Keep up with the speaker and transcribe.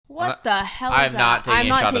What the hell is I'm that? not taking I'm a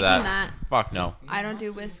not shot taking of that. that. Fuck no. I don't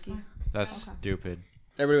do whiskey. That's stupid.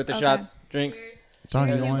 Everybody with the Okay. shots, drinks. Don,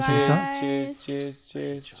 you Cheers, don't you want to take a shot?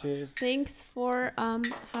 guys. Cheers. Thanks for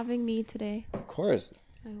having me today. Of course.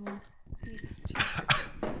 I will.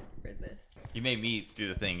 For this. You made me do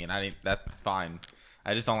the thing, and I didn't. That's fine.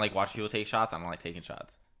 I just don't like watching people take shots. I don't like taking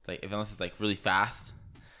shots. It's like unless it's like really fast.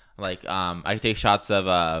 Like I take shots of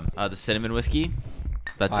the cinnamon whiskey.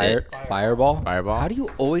 That's it. Fireball. Fireball. How do you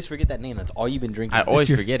always forget that name? That's all you've been drinking. I always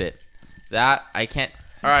forget it. That I can't.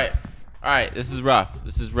 All right. This is rough.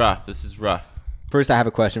 First, I have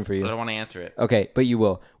a question for I you. don't want to answer it. Okay, but you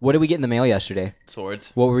will. What did we get in the mail yesterday?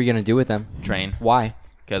 Swords. What were we gonna do with them? Train. Why?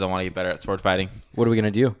 Because I want to get better at sword fighting. What are we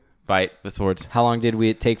gonna do? Fight with swords. How long did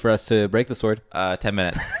it take for us to break the sword? 10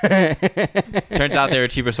 minutes. Turns out they were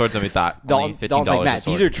cheaper swords than we thought. Only $15 Dalton's like, a Matt,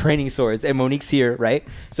 sword. these are training swords, and Monique's here, right?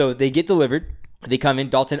 So they get delivered. They come in.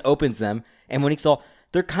 Dalton opens them, and Monique's all,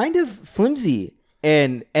 they're kind of flimsy.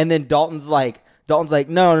 And then Dalton's like, no.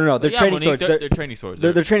 They're training Monique, swords. They're training swords.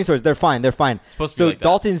 They're training swords. They're fine. Supposed to So be like that.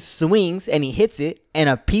 Dalton swings and he hits it, and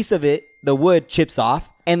a piece of it, the wood, chips off.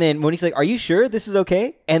 And then Monique's like, "Are you sure this is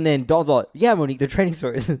okay?" And then Dalton's all, "Yeah, Monique, they're training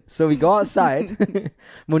swords." So we go outside.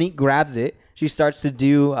 Monique grabs it. She starts to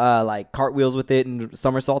do like cartwheels with it and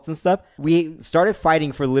somersaults and stuff. We started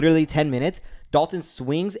fighting for literally 10 minutes. Dalton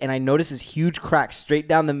swings, and I notice this huge crack straight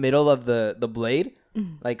down the middle of the blade.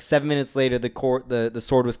 Like 7 minutes later, the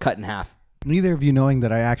sword was cut in half. Neither of you knowing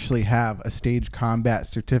that I actually have a stage combat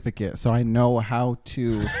certificate, so I know how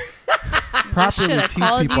to properly Should have teach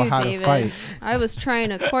called people you, how David. to fight. I was trying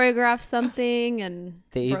to choreograph something and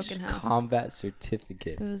Stage broke in half. combat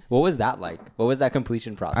certificate. was- What was that like? What was that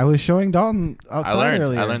completion process? I was showing Dalton outside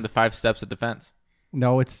earlier. I learned the 5 steps of defense.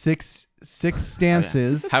 No, it's six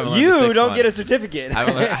stances. Haven't learned the You sixth don't one. get a certificate. I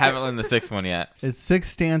haven't learned the 6th one yet. It's 6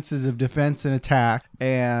 stances of defense and attack,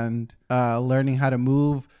 and learning how to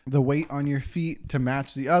move the weight on your feet to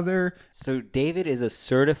match the other. So David is a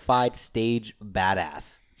certified stage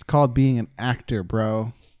badass. It's called being an actor,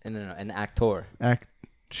 bro. No, an actor.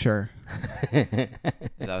 Sure. Is that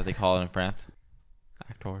what they call it in France?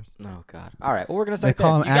 Actors. Oh God. All right. Well, we're gonna They start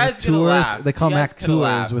call there. them You guys coulda actors. laughed. They call You them guys coulda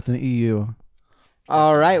laughed. actors with an EU.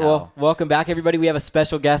 All right. Well, hell? welcome back, everybody. We have a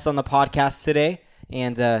special guest on the podcast today,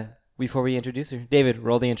 and before we introduce her, David,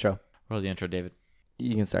 roll the intro. Roll the intro, David.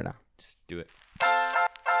 You can start now. Just do it.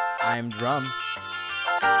 I'm Drum.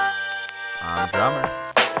 I'm drummer.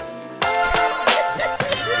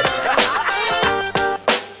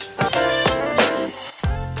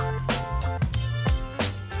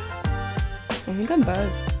 I think I'm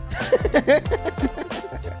buzzed.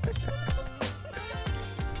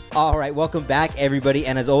 All right. Welcome back, everybody.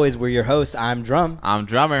 And as always, we're your hosts. I'm Drum, I'm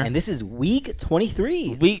drummer. and this is week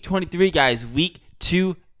 23. Week 23, guys. Week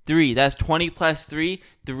 2, 3. That's 20 plus 3,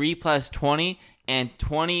 3 plus 20, and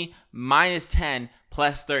 20 minus 10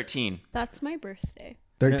 plus 13. That's my birthday.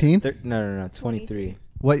 13? No. 23.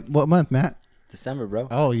 What month, Matt? December, bro.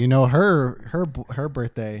 Oh, you know her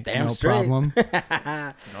birthday. Damn no straight. problem.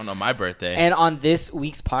 I don't know my birthday. And on this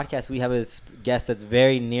week's podcast, we have a guest that's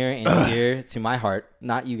very near and dear to my heart.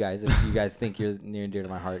 Not you guys. If you guys think you're near and dear to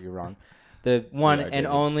my heart, you're wrong. The one You are, and David.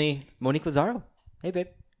 only Monique Lazaro. Hey, babe.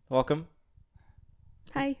 Welcome.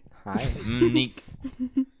 Hi. Hi. Monique.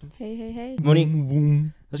 Hey.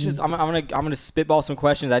 Monique, let's just. I'm gonna spitball some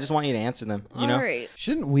questions. I just want you to answer them. You know. All right.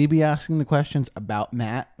 Shouldn't we be asking the questions about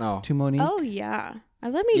Matt No. to Monique? Oh yeah.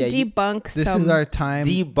 Let me Yeah, you- debunk This some. is our time.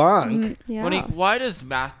 Debunk. Yeah. Monique, why does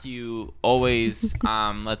Matthew always,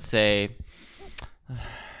 let's say,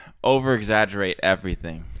 over-exaggerate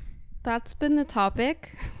everything? That's been the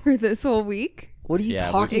topic for this whole week. What are you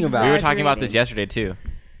Yeah, talking we about? were talking about this yesterday, too.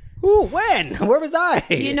 Ooh, when? Where was I?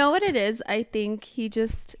 You know what it is? I think he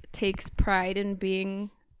just takes pride in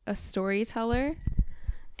being a storyteller,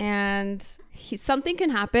 and something can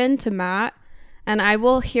happen to Matt, and I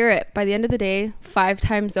will hear it by the end of the day 5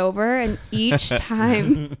 times over, and each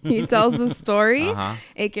time he tells the story, Uh-huh.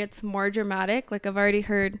 it gets more dramatic. Like I've already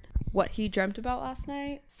heard what he dreamt about last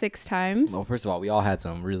night 6 times. Well, first of all, we all had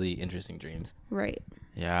some really interesting dreams. Right.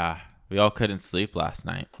 Yeah, we all couldn't sleep last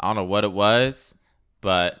night. I don't know what it was,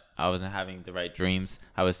 but I wasn't having the right dreams.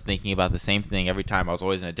 I was thinking about the same thing every time. I was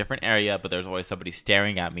always in a different area, but there was always somebody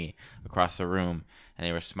staring at me across the room, and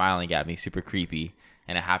they were smiling at me, super creepy.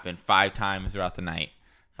 And it happened 5 times throughout the night.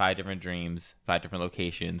 5 different dreams, 5 different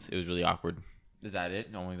locations. It was really awkward. Is that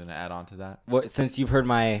it? No one's going to add on to that? What? Since you've heard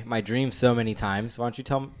my dream so many times, why don't you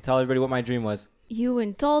tell everybody what my dream was? You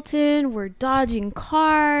and Dalton were dodging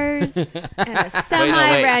cars, and a semi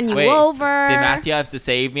Wait, ran you wait. over. Did Matthew have to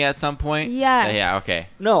save me at some point? Yes. Yeah, okay.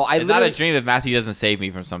 No, I It's not literally. a dream if Matthew doesn't save me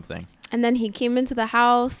from something. And then he came into the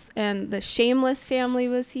house and the Shameless family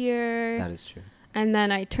was here. That is true. And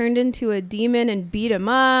then I turned into a demon and beat him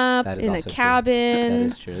up That is in a also true. cabin. That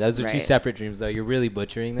is true. Those are two Right. separate dreams, though. You're really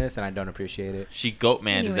butchering this, and I don't appreciate it. She goat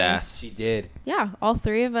manned his Anyways. ass. She did. Yeah, all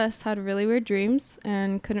three of us had really weird dreams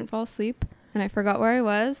and couldn't fall asleep. And I forgot where I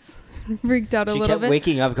was. Freaked out a She little kept bit.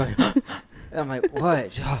 waking up going, I'm like,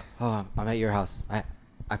 what? Oh, I'm at your house.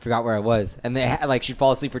 I forgot where I was. And then like she'd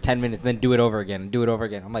fall asleep for 10 minutes and then do it over again and do it over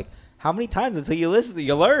again. I'm like, how many times until you listen?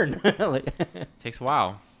 You learn. Like, Takes a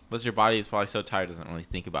while. But your body is probably so tired, doesn't really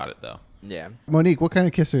think about it though. yeah. Monique, what kind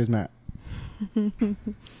of kisser is Matt?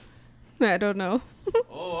 I don't know.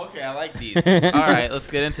 Oh, okay. I like these. All right, let's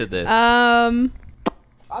get into this.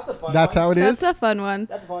 That's a fun That's how it is. That's a fun one.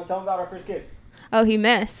 That's fun. Tell me about our first kiss. Oh, he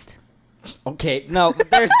missed. Okay, no,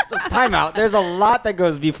 there's timeout. There's a lot that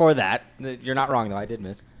goes before that. You're not wrong though. I did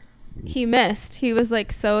miss. He missed. He was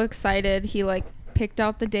like so excited. He like picked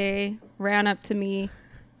out the day, ran up to me,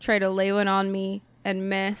 tried to lay one on me, and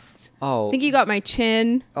missed. Oh, I think he got my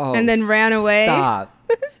chin oh, and then ran away. Stop.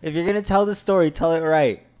 If you're gonna tell the story, tell it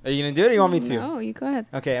right. Are you gonna do it, or you want me to? No, you go ahead.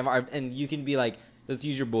 Okay, and you can be like, let's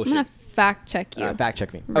use your I'm bullshit. gonna fact check you. Fact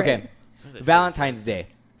check me. Right. Okay, Valentine's Day.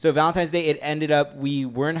 So Valentine's Day, it ended up we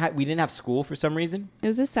didn't have school for some reason. It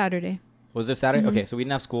was a Saturday. Was it Saturday? Okay, so we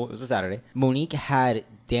didn't have school. It was a Saturday. Monique had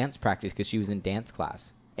dance practice because she was in dance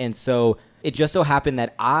class. And so it just so happened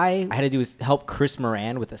that I had to do is help Chris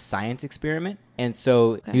Moran with a science experiment. And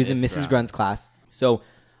so he was in Miss Mrs. Brown. Grunn's class. So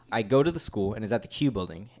I go to the school and it's at the Q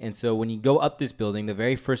building. And so when you go up this building, the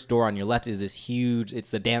very first door on your left is this huge, it's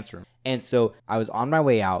the dance room. And so I was on my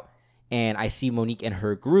way out and I see Monique and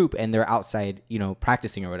her group and they're outside,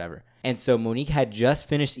 practicing or whatever. And so Monique had just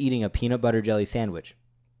finished eating a peanut butter jelly sandwich.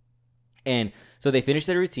 And so they finish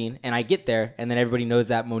their routine, and I get there, and then everybody knows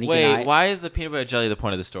that Monique and I... Wait, why is the peanut butter jelly the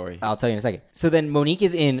point of the story? I'll tell you in a second. So then Monique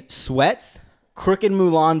is in sweats, crooked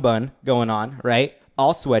Mulan bun going on, right?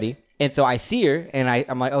 All sweaty. And so I see her, and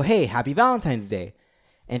I'm like, oh, hey, happy Valentine's Day.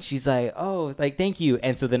 And she's like, oh, like, thank you.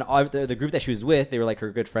 And so then all the group that she was with, they were like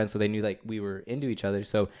her good friends, so they knew like we were into each other.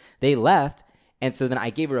 So they left, and so then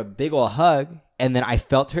I gave her a big ol' hug, and then I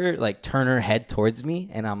felt her like turn her head towards me,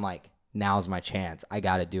 and I'm like, now's my chance. I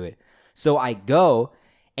got to do it. So I go,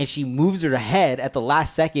 and she moves her head at the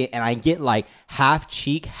last second, and I get like half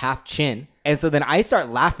cheek, half chin. And so then I start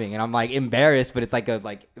laughing, and I'm like embarrassed, but it's like a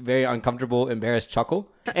very uncomfortable, embarrassed chuckle.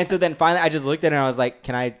 And so then finally I just looked at her, and I was like,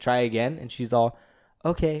 can I try again? And she's all,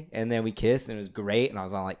 okay. And then we kissed, and it was great, and I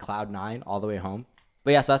was on like cloud 9 all the way home.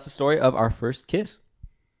 But yeah, so that's the story of our first kiss.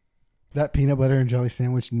 That peanut butter and jelly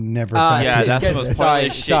sandwich never. Yeah, it's that's the 'cause- most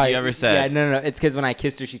pointless shit you ever said. Yeah, no. It's because when I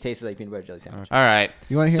kissed her, she tasted like peanut butter jelly sandwich. All right.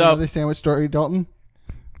 You want to hear So- another sandwich story, Dalton?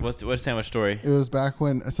 What's sandwich story? It was back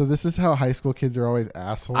when. So this is how high school kids are always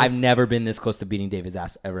assholes. I've never been this close to beating David's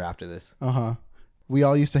ass ever after this. We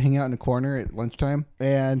all used to hang out in a corner at lunchtime,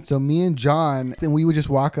 and so me and John, then we would just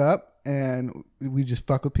walk up and we just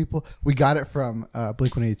fuck with people. We got it from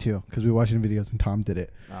Blink-182 because we were watching videos and Tom did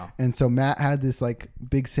it. Oh. And so Matt had this like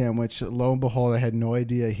big sandwich. Lo and behold, I had no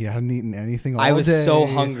idea he hadn't eaten anything all I was day. so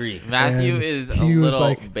hungry. Matthew And is a he was, little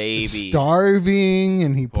like, baby. starving,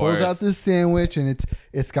 and he pulls course. out this sandwich, and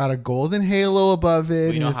it's got a golden halo above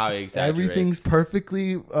it. We know and how he exaggerates. everything's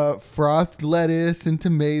perfectly frothed lettuce and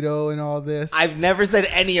tomato and all this. I've never said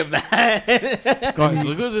any of that. Guys,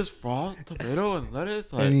 look at this frog, tomato, and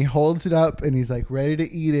lettuce. And he holds it up, and he's like ready to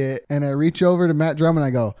eat it. And I reach over to Matt Drum, and I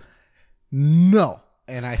go, "No!"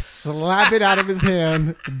 And I slap it out of his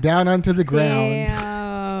hand down onto the ground.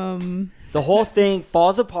 Damn. The whole thing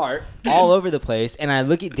falls apart all over the place, and I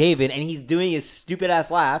look at David, and he's doing his stupid ass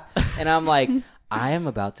laugh, and I'm like, I am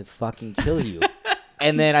about to fucking kill you.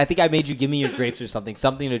 And then I think I made you give me your grapes or something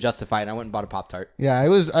to justify it. And I went and bought a Pop-Tart. Yeah,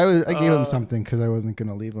 I gave him something because I wasn't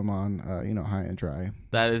gonna leave him on, high and dry.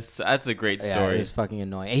 That's a great Yeah, story. it was fucking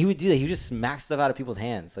annoying. And he would do that. He would just smack stuff out of people's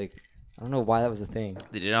hands. Like, I don't know why that was a thing.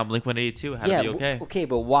 They did it on Blink-182. Had to be okay. Okay,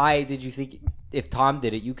 but why did you think if Tom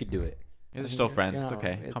did it, you could do it? They're still friends. It's You know,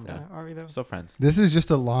 okay. Calm down. Are we though? Still friends. This is just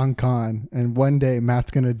a long con, and one day Matt's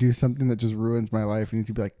gonna do something that just ruins my life, and he's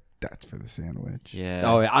gonna be like, "That's for the sandwich." Yeah.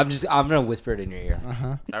 Oh, yeah, I'm gonna whisper it in your ear.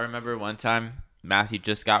 I remember one time Matthew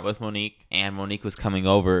just got with Monique, and Monique was coming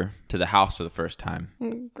over to the house for the first time.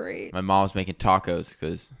 Great. My mom was making tacos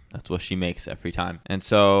because that's what she makes every time. And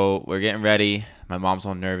so we're getting ready. My mom's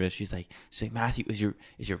all nervous. She's like, Matthew, is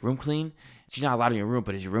your room clean? She's not allowed in your room,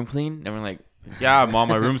 but is your room clean? And we're like, yeah, Mom,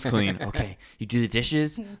 my room's clean. Okay, you do the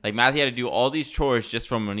dishes? Like Matthew had to do all these chores just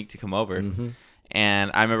for Monique to come over. Mm-hmm.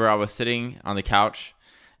 And I remember I was sitting on the couch,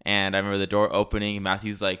 and I remember the door opening, and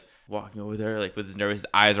Matthew's like walking over there, like with his nervous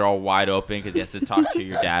eyes are all wide open because he has to talk to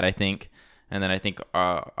your dad, I think. and then I think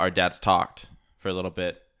our dads talked for a little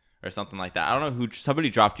bit or something like that. I don't know who. Somebody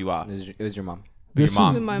dropped you off. It was your mom. This Your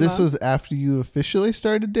mom. was My this mom. was after you officially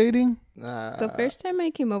started dating. The first time I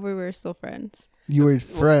came over, we were still friends. You were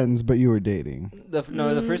friends, but you were dating. The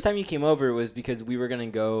first time you came over was because we were gonna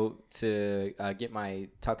go to get my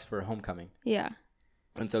tux for homecoming, Yeah.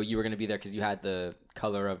 and so you were gonna be there because you had the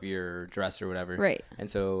color of your dress or whatever. Right.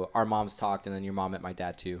 And so our moms talked, and then your mom met my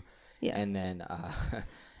dad too. Yeah. And then I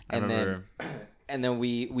remember. and then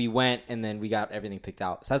we went, and then we got everything picked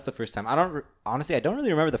out. So that's the first time. Honestly, I don't really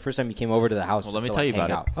remember the first time you came over to the house. Well, just let me to, tell like, you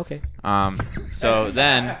hang about out. Okay. So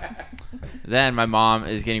then my mom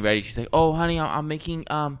is getting ready. She's like, "Oh, honey, I'm making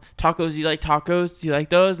tacos. Do you like tacos? Do you like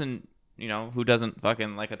those?" And you know, who doesn't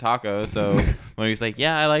fucking like a taco? So when he's like,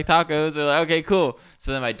 "Yeah, I like tacos," they're like, "Okay, cool."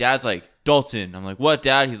 So then my dad's like, "Dalton." I'm like, "What,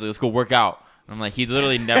 Dad?" He's like, "Let's go work out." And I'm like, "He's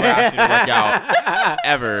literally never asked me to work out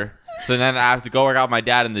ever." So then I have to go work out with my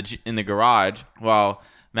dad in the garage while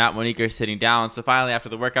Matt and Monique are sitting down. So finally, after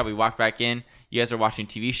the workout, we walk back in. You guys are watching a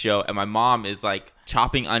TV show, and my mom is like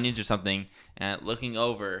chopping onions or something and looking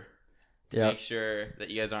over to Yep. make sure that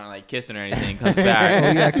you guys aren't like kissing or anything. Comes Oh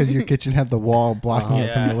back. yeah, because your kitchen had the wall blocking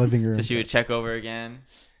it from Yeah. the living room. So she would check over again.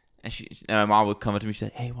 And my mom would come up to me. She'd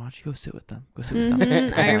say, "Hey, why don't you go sit with them? Go sit with them."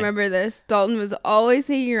 Mhm, I remember this. Dalton was always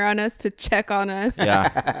hanging around us to check on us. Yeah,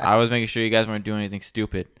 I was making sure you guys weren't doing anything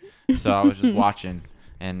stupid. So I was just watching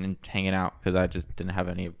and hanging out because I just didn't have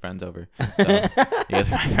any friends over. So you guys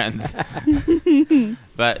are my friends.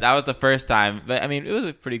 But that was the first time. But I mean, it was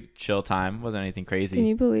a pretty chill time. It wasn't anything crazy. Can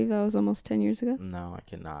you believe that was almost 10 years ago? No, I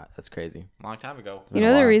cannot. That's crazy. Long time ago. Been You a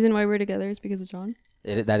know the while. reason why we're together is because of John?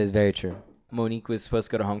 That is very true. Monique was supposed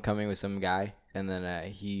to go to homecoming with some guy, and then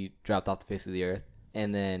he dropped off the face of the earth.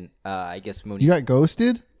 And then I guess Monique. You got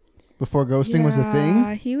ghosted before ghosting was a thing.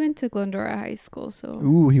 Yeah, he went to Glendora High School, so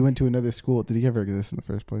Ooh, he went to another school. Did he ever exist in the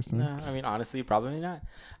first place? Then? No, I mean, honestly, probably not.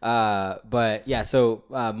 But yeah, so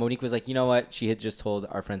Monique was like, you know what? She had just told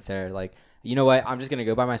our friend Sarah, like, you know what? I'm just going to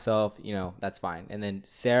go by myself. You know, that's fine. And then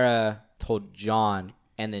Sarah told John,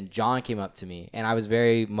 and then John came up to me, and I was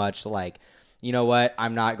very much like, you know what?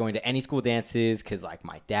 I'm not going to any school dances because, like,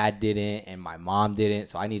 my dad didn't and my mom didn't.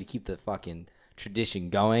 So I need to keep the fucking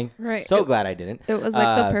tradition going. Right. So glad I didn't. it was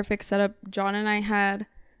like the perfect setup. John and I had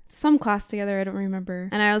some class together, I don't remember.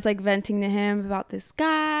 And I was like venting to him about this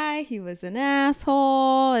guy. He was an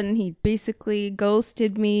asshole and he basically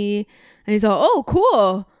ghosted me. And he's all, "Oh,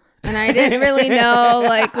 cool." And I didn't really know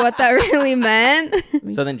like what that really meant.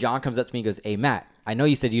 So then John comes up to me and goes, "Hey, Matt, I know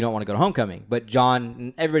you said you don't want to go to homecoming, but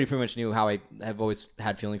John, everybody pretty much knew how I have always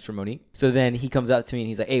had feelings for Monique." So then he comes up to me and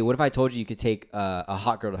he's like, "Hey, what if I told you could take a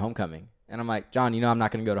hot girl to homecoming?" And I'm like, "John, you know I'm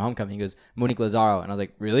not going to go to homecoming." He goes, "Monique Lazaro." And I was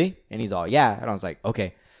like, "Really?" And he's all, "Yeah." And I was like,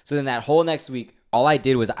 "Okay." So then that whole next week, all I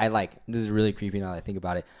did was this is really creepy now that I think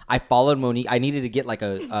about it. I followed Monique. I needed to get like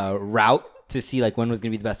a route to see like when was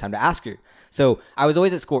going to be the best time to ask her. So I was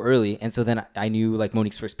always at school early. And so then I knew like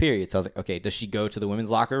Monique's first period. So I was like, okay, does she go to the women's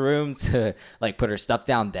locker room to like put her stuff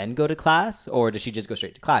down, then go to class? Or does she just go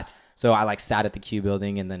straight to class? So I like sat at the Q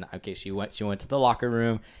building and then, okay, she went to the locker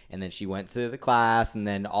room and then she went to the class and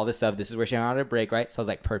then all this stuff. This is where she had a break, right? So I was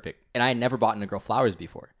like, perfect. And I had never bought a girl flowers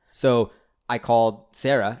before. So I called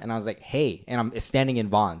Sarah and I was like, "Hey," and I'm standing in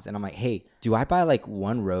Vaughn's and I'm like, "Hey, do I buy like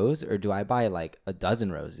one rose or do I buy like a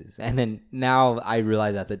dozen roses?" And then now I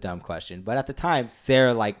realize that's a dumb question. But at the time,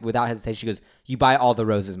 Sarah, like without hesitation, she goes, "You buy all the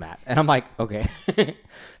roses, Matt." And I'm like, okay.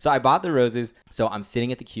 So I bought the roses. So I'm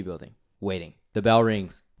sitting at the Q building waiting. The bell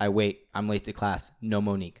rings. I wait. I'm late to class. No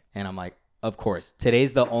Monique. And I'm like, of course.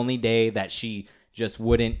 Today's the only day that she just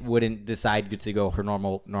wouldn't decide to go her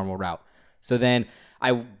normal route. So then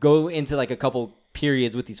I go into like a couple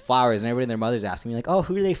periods with these flowers and everybody and their mother's asking me like, "Oh,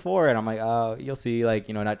 who are they for?" And I'm like, "Oh, you'll see," like,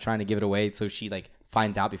 you know, not trying to give it away. So she like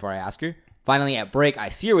finds out before I ask her. Finally at break, I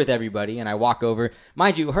see her with everybody and I walk over.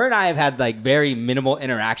 Mind you, her and I have had like very minimal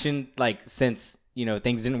interaction like since, you know,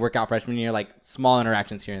 things didn't work out freshman year, like small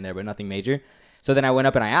interactions here and there, but nothing major. So then I went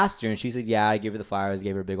up and I asked her and she said, "Yeah," I gave her the flowers,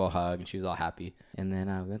 gave her a big old hug and she was all happy. And then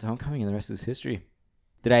we went to homecoming and the rest is history.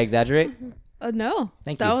 Did I exaggerate? No.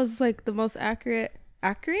 Thank that you. was like the most accurate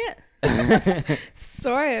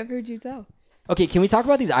story I've heard you tell. Okay, can we talk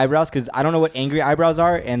about these eyebrows? Because I don't know what angry eyebrows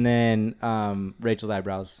are, and then Rachel's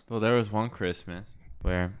eyebrows. Well, there was one Christmas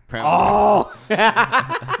where Oh!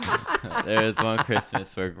 there was one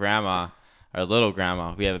Christmas where grandma, our little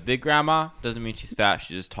grandma, we have a big grandma, doesn't mean she's fat,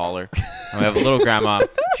 she's just taller. And we have a little grandma,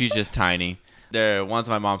 she's just tiny. One's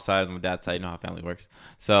on my mom's side, on my dad's side. You know how family works.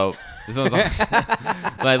 So this one's on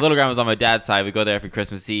my little grandma's on my dad's side. We go there every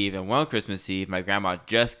Christmas Eve. And one Christmas Eve, my grandma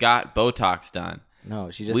just got Botox done. No,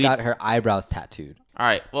 she just got her eyebrows tattooed. All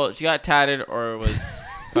right. Well, she got tatted or was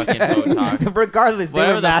fucking Botox. Regardless, they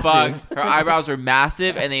Whatever were the massive. fuck. Her eyebrows were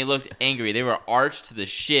massive and they looked angry. They were arched to the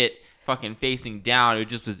shit, fucking facing down. It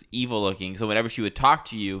just was evil looking. So whenever she would talk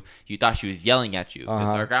to you, you thought she was yelling at you.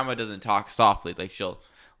 Because our grandma doesn't talk softly. Like, she'll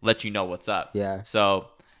let you know what's up. Yeah. So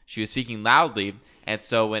she was speaking loudly. And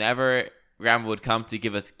so whenever grandma would come to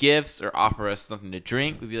give us gifts or offer us something to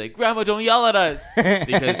drink, we'd be like, Grandma, don't yell at us.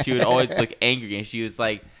 Because she would always look angry. And she was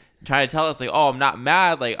like, trying to tell us, like, oh, I'm not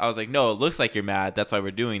mad. Like, I was like, no, it looks like you're mad. That's why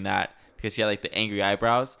we're doing that. Because she had, like, the angry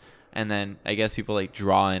eyebrows. And then I guess people, like,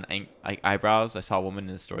 draw in, like, eyebrows. I saw a woman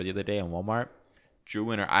in the store the other day in Walmart.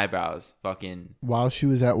 Drew in her eyebrows. Fucking. While she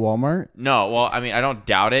was at Walmart? No, well, I mean, I don't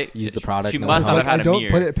doubt it. Use the product. She No. must not Like, have had I a don't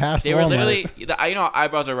mirror. put it past They were Walmart. literally, you know how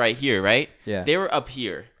eyebrows are right here, right? Yeah. They were up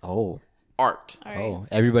here. Oh. Arced. All right. Oh.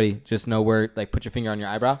 Everybody just know where, like, put your finger on your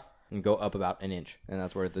eyebrow and go up about an inch. And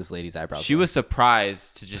that's where this lady's eyebrows She were. was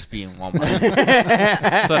surprised to just be in Walmart.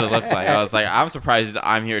 That's what it looked like. I was like, I'm surprised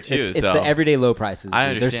I'm here too. It's so the everyday low prices.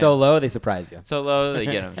 I Dude. They're so understand. low, they surprise you. so low, they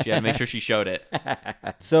get them. She had to make sure she showed it.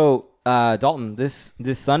 So, Dalton, this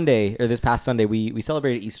Sunday, or this past Sunday, we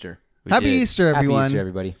celebrated Easter. We Happy did. Easter, everyone. Happy Easter,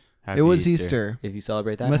 everybody. Happy It was Easter. If you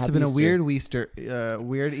celebrate that, Must have happy been a Easter. weird Easter.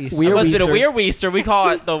 Weird Easter. It Weird must have been a Easter. weird Easter. We call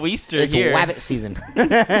it the Easter It's here. Wabbit season.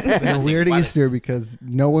 Been a weird Lettuce. Easter because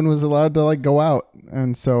no one was allowed to like go out,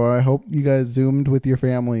 and so I hope you guys zoomed with your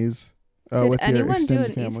families. Did with your anyone do extended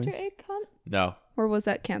an families. Easter egg hunt? No. Or was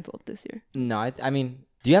that canceled this year? No, I mean,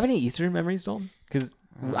 do you have any Easter memories, Dalton? Because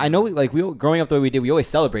I know, like, we growing up the way we did, we always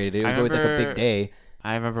celebrated it. It was always like a big day.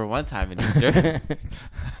 I remember one time in Easter.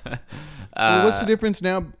 Well, what's the difference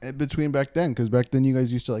now between back then? Because back then you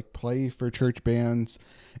guys used to like play for church bands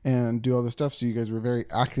and do all this stuff, so you guys were very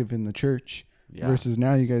active in the church. Yeah. Versus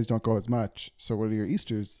now you guys don't go as much. So what are your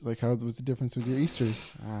Easters like? What's the difference with your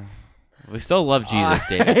Easters? We still love Jesus,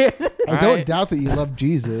 David. I don't doubt that you love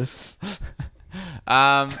Jesus.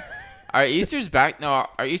 Our Easter's back. No,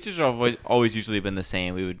 our Easter's have always usually been the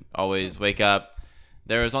same. We would always wake up.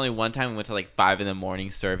 There was only one time we went to like 5 a.m.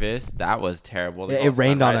 service. That was terrible. They Yeah, called it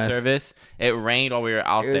rained on sunrise us. Service. It rained while we were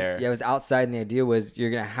out there. Yeah, it was outside, and the idea was you're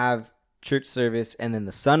going to have church service, and then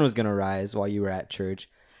the sun was going to rise while you were at church,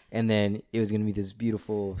 and then it was going to be this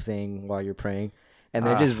beautiful thing while you're praying. And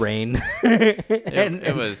then it just rained.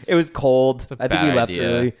 It was cold. I think we left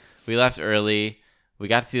early. We left early. We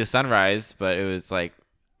got to see the sunrise, but it was like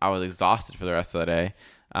I was exhausted for the rest of the day.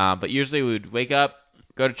 But usually we would wake up,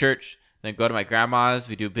 go to church, then go to my grandma's.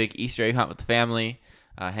 We do a big Easter egg hunt with the family,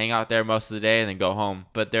 hang out there most of the day, and then go home.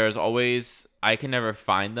 But there's always, I can never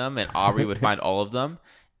find them, and Aubrey would find all of them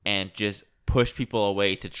and just push people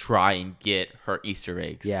away to try and get her Easter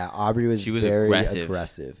eggs. Yeah, Aubrey was, She was very aggressive.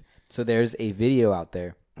 aggressive. So there's a video out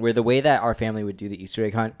there where the way that our family would do the Easter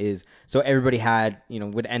egg hunt is, so everybody had,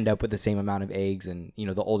 would end up with the same amount of eggs, and,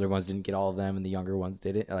 the older ones didn't get all of them and the younger ones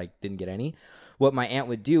didn't get any. What my aunt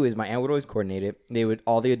would do is my aunt would always coordinate it.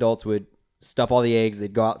 All the adults would stuff all the eggs.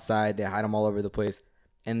 They'd go outside. They'd hide them all over the place.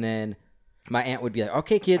 And then my aunt would be like,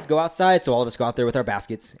 okay, kids, go outside. So all of us go out there with our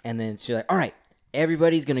baskets. And then she's like, all right,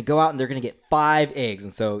 everybody's going to go out and they're going to get 5 eggs.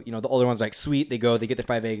 And so, the older ones are like, sweet, they go, they get their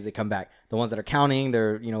 5 eggs, they come back. The ones that are counting,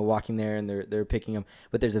 they're, walking there and they're picking them.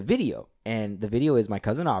 But there's a video. And the video is my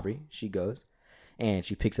cousin Aubrey. She goes and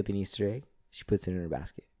she picks up an Easter egg. She puts it in her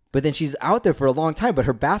basket. But then she's out there for a long time, but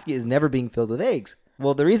her basket is never being filled with eggs.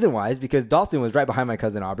 Well, the reason why is because Dalton was right behind my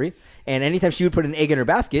cousin Aubrey, and anytime she would put an egg in her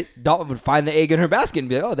basket, Dalton would find the egg in her basket and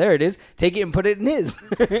be like, oh, there it is. Take it and put it in his.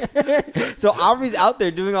 So Aubrey's out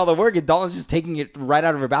there doing all the work, and Dalton's just taking it right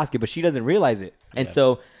out of her basket, but she doesn't realize it. And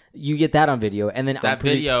so you get that on video. And then That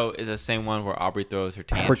video is the same one where Aubrey throws her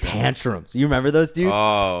tantrum. Her tantrums. You remember those, dude?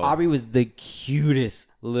 Oh. Aubrey was the cutest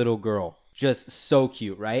little girl. Just so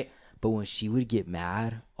cute, right? But when she would get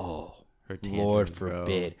mad, Her Lord tantrums, bro.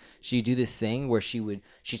 forbid. She'd do this thing where she'd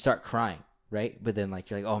start crying, right? But then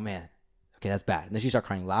you're like, oh man, okay, that's bad. And then she'd start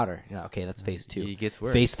crying louder. Okay, that's phase 2. It gets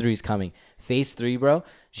worse. Phase 3 is coming. Phase 3, bro,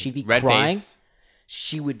 she'd be Red crying. face.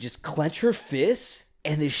 She would just clench her fists,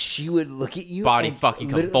 and then she would look at you. Body and fucking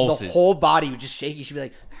literally convulses. The whole body would just shake. She'd be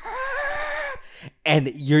like, and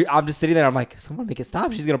I'm just sitting there. I'm like, someone make it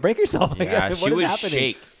stop. She's gonna break herself. Like, Yeah, what she is would happening?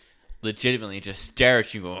 shake, legitimately, just stare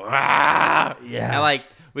at you, go, ah! Yeah. And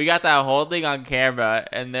we got that whole thing on camera,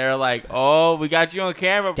 and they're like, "Oh, we got you on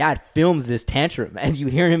camera." Dad films this tantrum, and you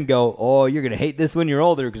hear him go, "Oh, you're gonna hate this when you're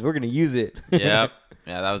older because we're gonna use it." Yep.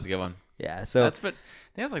 Yeah, that was a good one. Yeah. So I think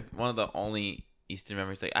that's one of the only Easter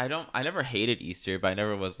memories. I never hated Easter, but I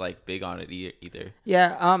never was big on it either.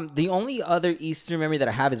 yeah. The only other Easter memory that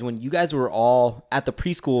I have is when you guys were all at the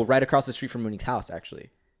preschool right across the street from Monique's house,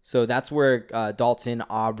 actually. So that's where Dalton,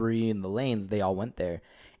 Aubrey, and the Lanes, they all went there.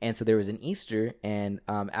 And so there was an Easter, and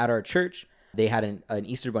at our church, they had an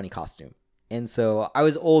Easter bunny costume. And so I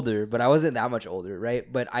was older, but I wasn't that much older,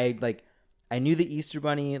 right? But I knew the Easter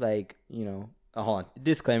bunny, like, you know, hold on.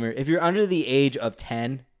 Disclaimer, if you're under the age of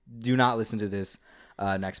 10, do not listen to this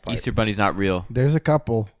next part. Easter Bunny's not real. There's a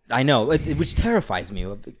couple. I know, which terrifies me.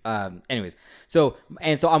 Anyways, so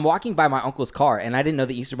I'm walking by my uncle's car, and I didn't know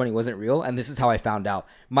the Easter Bunny wasn't real, and this is how I found out.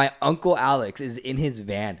 My uncle Alex is in his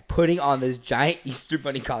van putting on this giant Easter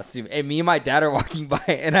Bunny costume, and me and my dad are walking by,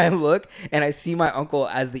 and I look, and I see my uncle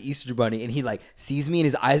as the Easter Bunny, and he like sees me, and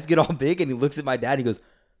his eyes get all big, and he looks at my dad, and he goes,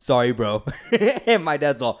 "Sorry, bro," and my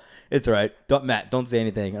dad's all, "It's all right. Don't say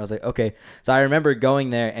anything." And I was like, okay. So I remember going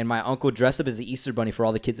there, and my uncle dressed up as the Easter Bunny for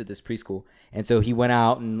all the kids at this preschool. And so he went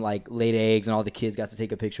out and like laid eggs, and all the kids got to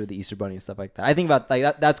take a picture with the Easter Bunny and stuff like that. I think about like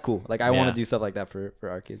that. That's cool. Like I want to do stuff like that for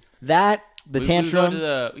our kids. That tantrum.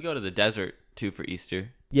 We go to the desert too for Easter.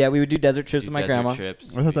 Yeah, we would do desert trips with my grandma.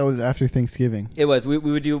 Trips. I thought that was after Thanksgiving. It was. We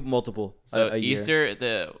would do multiple. So a year. Easter,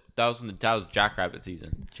 that was jackrabbit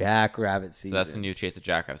season. Jackrabbit season. So that's when you chase the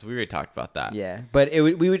jackrabbits. We already talked about that. Yeah, but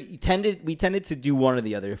we tended to do one or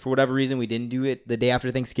the other. For whatever reason, we didn't do it the day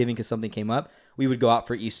after Thanksgiving because something came up. We would go out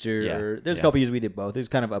for Easter. Yeah. Or there's a couple years we did both. It was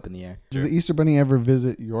kind of up in the air. Did the Easter Bunny ever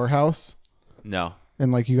visit your house? No.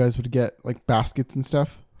 And like you guys would get like baskets and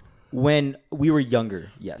stuff? When we were younger,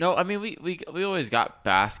 yes. No, I mean we always got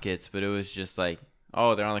baskets, but it was just like,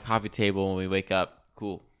 oh, they're on the coffee table when we wake up.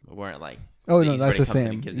 Cool. We weren't like, Oh, the no, Easter that's Bunny the comes in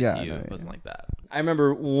same. and gives it Yeah, to you. no, It wasn't yeah. like that. I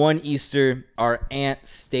remember one Easter, our aunt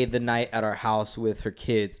stayed the night at our house with her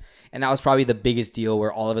kids, and that was probably the biggest deal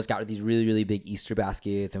where all of us got these really, really big Easter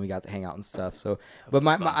baskets, and we got to hang out and stuff. So, but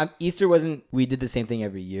my Easter wasn't. We did the same thing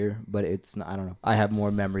every year, but it's not, I don't know. I have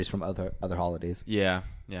more memories from other holidays. Yeah.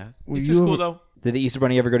 Well, Easter's you- cool though. Did the Easter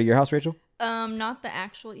Bunny ever go to your house, Rachel? Not the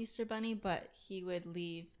actual Easter Bunny, but he would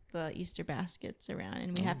leave the Easter baskets around,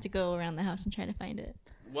 and we have to go around the house and try to find it.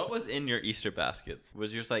 What was in your Easter baskets?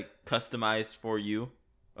 Was yours like customized for you?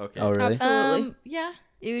 Okay. Oh, really? Absolutely. Yeah,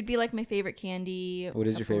 it would be like my favorite candy. What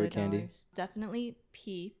is your couple favorite of candy? dollars. Definitely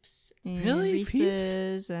Peeps and Really?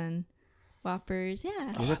 Reese's and Whoppers.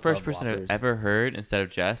 Yeah. You're the first love person I've Whoppers. ever heard instead of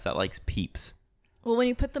Jess that likes Peeps. Well, when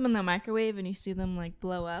you put them in the microwave and you see them like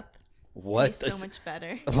blow up, What? it tastes so much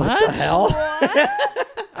better. What the hell?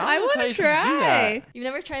 I don't know want how to you're supposed to do that. try. You've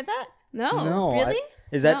never tried that? No. No. Really?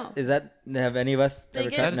 Is No. that have any of us They ever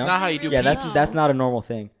get tried? That's No. not how you do Yeah, Peeps. that's not a normal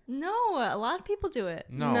thing. No, a lot of people do it.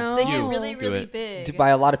 No. They You get really, do really it. big. By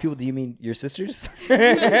a lot of people, do you mean your sisters?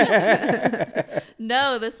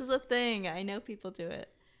 No, this is a thing. I know people do it,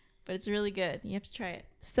 but it's really good. You have to try it.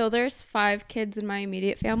 So there's 5 kids in my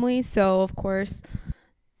immediate family. So of course,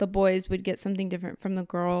 the boys would get something different from the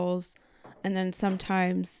girls, and then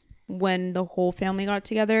sometimes when the whole family got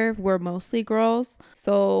together, we're mostly girls.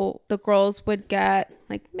 So the girls would get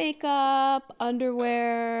like makeup,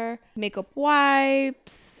 underwear, makeup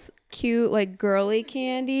wipes, cute like girly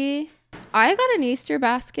candy. I got an Easter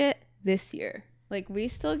basket this year. Like we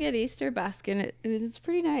still get Easter basket. And it's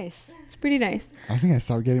pretty nice. It's pretty nice. I think I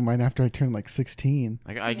started getting mine after I turned like 16.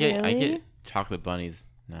 Like I get Really? chocolate bunnies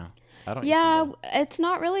now. I don't. Yeah, eat them, it's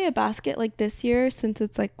not really a basket like this year since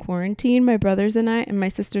it's like quarantine. My brothers and I, and my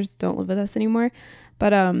sisters don't live with us anymore,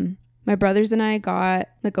 but my brothers and I got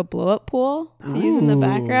like a blow up pool to use in the Ooh.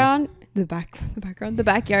 backyard, the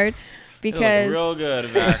backyard, They look because real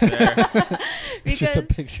good back there. It's just a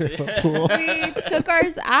because picture of a pool. we took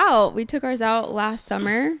ours out. We took ours out last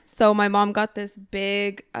summer. So my mom got this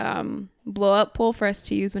big blow up pool for us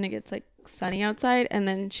to use when it gets like sunny outside, and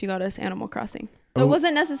then she got us Animal Crossing. So Oh. it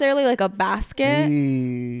wasn't necessarily like a basket.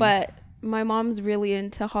 Hey. But my mom's really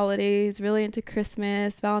into holidays, really into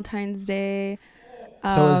Christmas, Valentine's Day.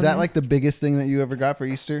 So is that like the biggest thing that you ever got for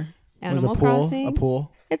Easter? Animal was a pool? Crossing? A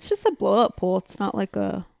pool? It's just a blow up pool. It's not like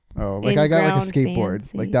a. Oh, like I got like a In-ground skateboard.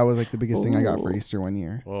 fancy. Like that was like the biggest thing I got for Ooh. Easter one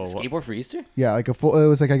year. Whoa, what? Skateboard for Easter? Yeah, like a full. It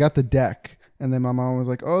was like I got the deck, and then my mom was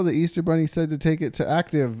like, "Oh, the Easter Bunny said to take it to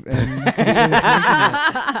active," and, and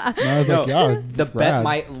I was like,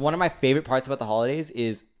 "Yeah, One of my favorite parts about the holidays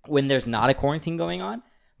is when there's not a quarantine going on.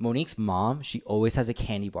 Monique's mom, she always has a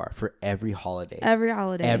candy bar for every holiday. Every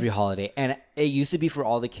holiday. Every holiday. And it used to be for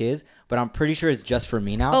all the kids, but I'm pretty sure it's just for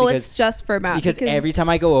me now. Oh, because, it's just for Matt. because every time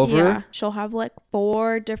I go over, Yeah, she'll have like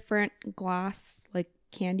 4 different glass like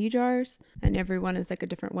candy jars, and everyone is like a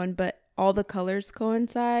different one, but all the colors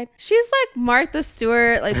coincide. She's like Martha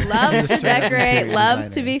Stewart, like loves to decorate, Interior loves to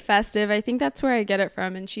designer. be festive. I think that's where I get it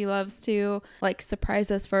from. And she loves to like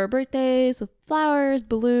surprise us for our birthdays with flowers,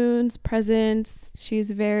 balloons, presents.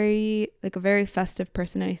 She's a very festive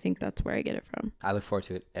person. And I think that's where I get it from. I look forward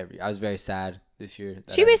to it I was very sad this year.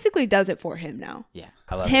 that She I- basically does it for him now. Yeah,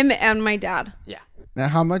 I love it. Him and my dad. Yeah. Now,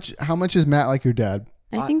 how much is Matt like your dad?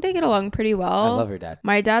 I think they get along pretty well. I love her dad.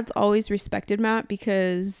 My dad's always respected Matt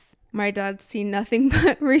because my dad's seen nothing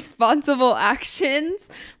but responsible actions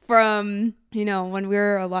from, when we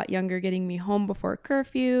were a lot younger, getting me home before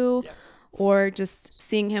curfew. Yeah. Or just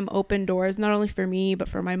seeing him open doors, not only for me, but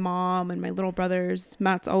for my mom and my little brothers.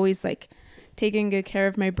 Matt's always like taking good care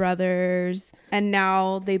of my brothers. And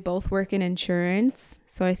now they both work in insurance.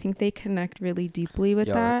 So I think they connect really deeply with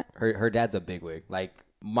that. Her dad's a bigwig. Like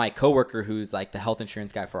my coworker, who's like the health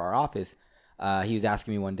insurance guy for our office, he was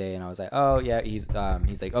asking me one day, and I was like, oh, yeah. He's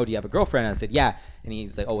like, oh, do you have a girlfriend? And I said, yeah. And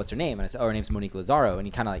he's like, oh, what's her name? And I said, oh, her name's Monique Lazaro. And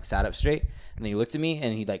he kind of like sat up straight. And then he looked at me,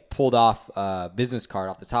 and he like pulled off a business card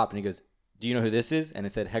off the top, and he goes, do you know who this is? And it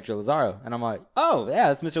said Hector Lazaro. And I'm like, oh, yeah,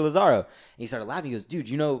 that's Mr. Lazaro. And he started laughing. He goes, dude,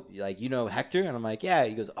 you know Hector? And I'm like, yeah.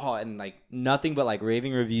 He goes, oh, and like nothing but like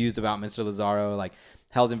raving reviews about Mr. Lazaro, like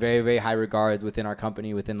held in very, very high regards within our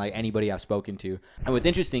company, within like anybody I've spoken to. And what's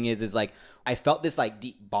interesting is like I felt this like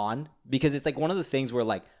deep bond because it's like one of those things where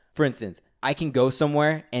like, for instance, I can go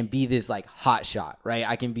somewhere and be this like hot shot, right?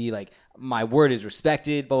 I can be like, my word is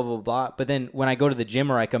respected, blah, blah, blah, blah. But then when I go to the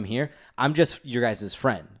gym or I come here, I'm just your guys'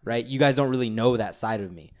 friend, right? You guys don't really know that side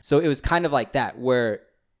of me. So it was kind of like that where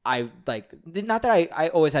I like, not that I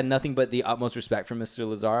always had nothing but the utmost respect for Mr.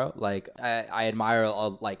 Lazaro. Like I admire,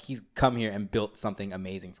 like he's come here and built something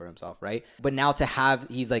amazing for himself, right? But now to have,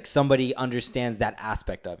 he's like somebody understands that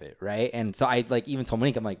aspect of it, right? And so I like even told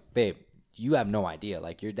Monique, I'm like, babe, you have no idea.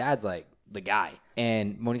 Like your dad's like the guy.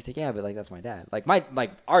 And Monique's like, yeah, but like that's my dad. Like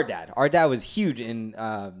our dad was huge in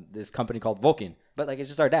this company called Vulcan. But like it's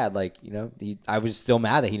just our dad. Like, I was still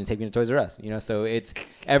mad that he didn't take me to Toys R Us. So it's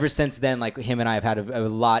ever since then, like him and I have had a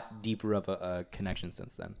lot deeper of a connection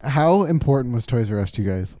since then. How important was Toys R Us to you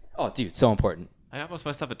guys? Oh, dude, so important. I got most of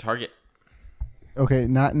my stuff at Target. Okay,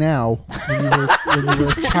 not now. When you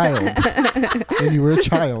were a child. When you were a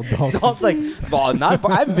child, Dalton's like, well,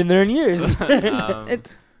 I haven't been there in years.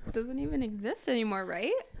 It doesn't even exist anymore,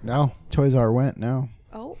 right? No, Toys R went now.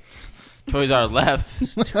 Oh. Toys R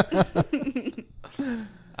left.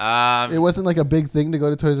 It wasn't like a big thing to go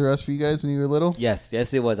to Toys R Us for you guys when you were little? Yes,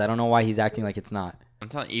 it was. I don't know why he's acting like it's not. I'm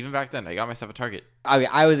telling you, even back then, I got my stuff at Target.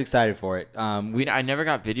 I was excited for it. I never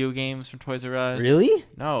got video games from Toys R Us. Really?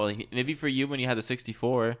 No, like maybe for you when you had the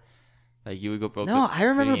 64, like you would go broke. No, I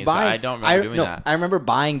remember buying. I don't remember doing that. I remember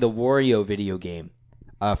buying the Wario video game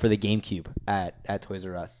for the GameCube at Toys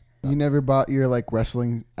R Us. You never bought your like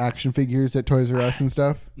wrestling action figures at Toys R Us and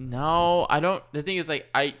stuff? No, I don't. The thing is, like,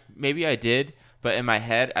 maybe I did, but in my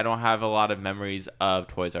head, I don't have a lot of memories of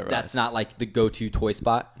Toys R Us. That's not like the go-to toy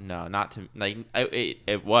spot? No, not to like.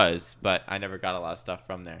 It was, but I never got a lot of stuff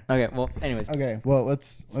from there. Okay, well, anyways. Okay, well,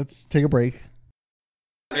 let's take a break.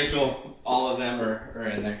 Rachel, all of them are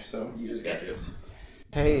in there, so you just got Gyps.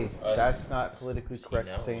 Hey, that's not politically correct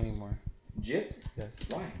to say anymore. Gyps? Yes.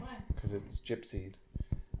 Why? Because it's gypsied.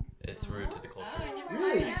 It's rude to the culture.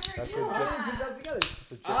 Really? That's what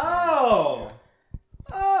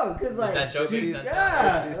Oh, because like that joke makes sense.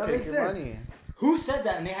 Yeah, that makes your sense. money. Who said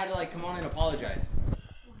that and they had to like come on and apologize?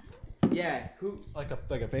 Yeah, who? Like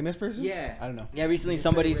a famous person? Yeah, I don't know. Yeah, recently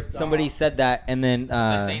somebody said that and then It's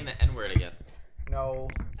like saying the N word, I guess. No.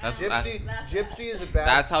 Gypsy is a bad.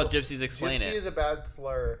 That's how gypsies explain it. Gypsy is a bad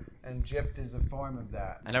slur, and gypped is a form of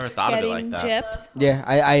that. I never thought of it like that. Gypped. Yeah,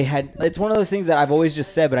 I had. It's one of those things that I've always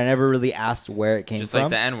just said, but I never really asked where it came Just from. like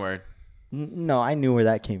the N word. No, I knew where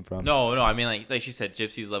that came from. No, I mean like she said,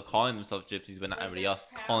 gypsies love calling themselves gypsies, but not everybody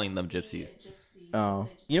else calling them gypsies. Oh,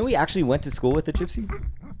 we actually went to school with a gypsy.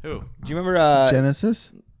 Who? Do you remember?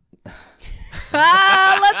 Genesis?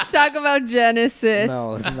 Let's talk about Genesis.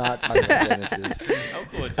 No, let's not talk about Genesis. How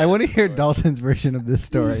cool I want to hear Dalton's version of this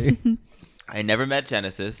story. I never met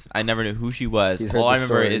Genesis. I never knew who she was. He's heard All I the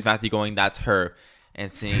remember stories. is Matthew going, "That's her," and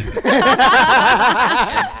seeing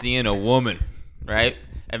and seeing a woman, right?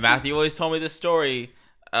 And Matthew always told me this story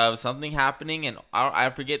of something happening, and I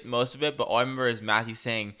forget most of it, but all I remember is Matthew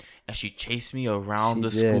saying, "And she chased me around She the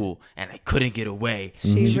did. school, and I couldn't get away."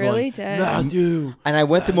 She She really going, did. Matthew. And I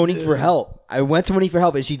went to Monique for help.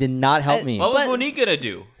 and she did not help me. What was But- Monique gonna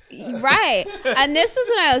do? Right. And this was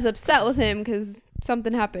when I was upset with him because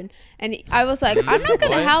something happened. And I was like, I'm not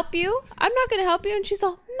going to Boy. help you. I'm not going to help you. And she's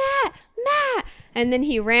all, Matt. And then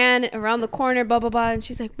he ran around the corner, blah, blah, blah. And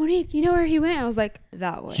she's like, Monique, you know where he went? I was like,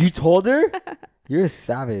 that way. You told her? You're a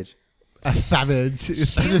savage. A savage. She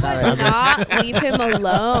would not leave him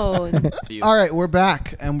alone. All right, we're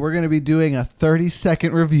back, and we're going to be doing a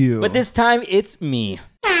 30-second review. But this time, it's me.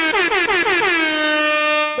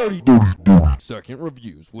 30-second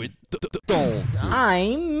reviews with Dalton.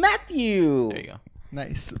 I'm Matthew. There you go.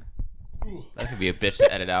 Nice. That's gonna be a bitch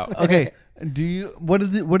to edit out. Okay, what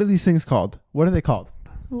are these things called? What are they called?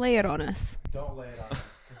 Lay it on us. Don't lay it on us.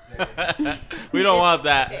 'cause We don't want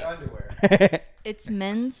they're that. underwear. It's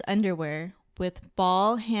men's underwear with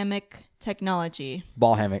ball hammock technology.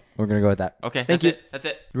 Ball hammock. We're gonna go with that. Okay, Thank that's you. it. That's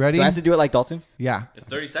it. Ready? Do I have to do it like Dalton? Yeah. It's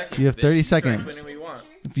 30 seconds. You have 30 You start seconds. explaining what you want.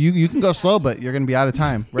 If you can go slow, but you're gonna be out of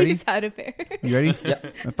time. Ready? He's out of air. You ready?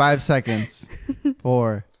 Yep. 5 seconds.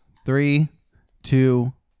 4, 3,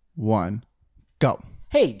 2, 1, go.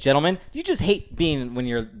 Hey, gentlemen, do you just hate being when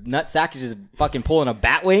your nutsack is just fucking pulling a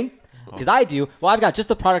bat wing? Because I do. Well, I've got just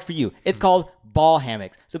the product for you. It's called ball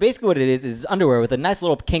hammocks. So basically what it is underwear with a nice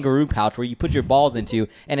little kangaroo pouch where you put your balls into,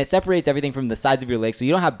 and it separates everything from the sides of your legs so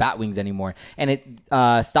you don't have bat wings anymore. And it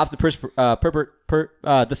stops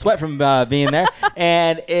the sweat from being there,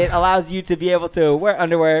 and it allows you to be able to wear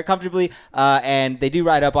underwear comfortably. And they do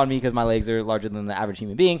ride up on me because my legs are larger than the average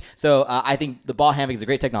human being. So I think the ball hammock is a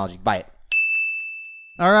great technology. Buy it.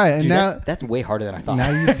 All right, and Dude, now that's way harder than I thought.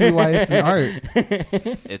 now you see why it's an art.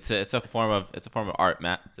 It's a form of art,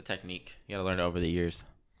 Matt. The technique. You gotta learn it over the years.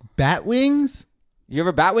 Bat wings? You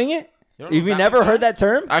ever bat wing it? You don't know Have you what never bat wing heard that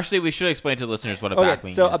term? Actually, we should explain to the listeners what a Okay, bat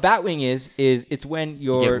wing so is. a bat wing is it's when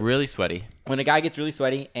You you're get really sweaty. when a guy gets really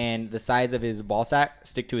sweaty and the sides of his ball sack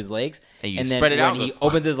stick to his legs, And you then spread it when out he and-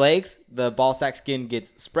 opens his legs, the ball sack skin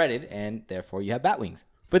gets spreaded, and therefore you have bat wings.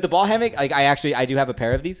 But the ball hammock, like I do have a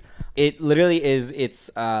pair of these. It literally it's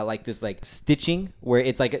like this like stitching where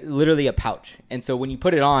it's like literally a pouch, and so when you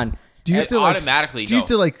put it on, Do you have It to like automatically, do you have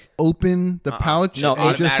to like open the pouch No,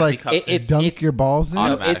 and just like automatically cups it. dunk your balls in? No,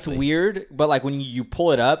 Automatically. it's weird, but like when you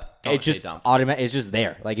pull it up, Don't it say just dump. automatic. It's just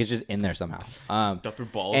there, like it's just in there somehow. Dump your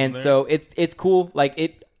balls in and there? so it's cool. Like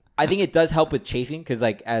it, I think it does help with chafing because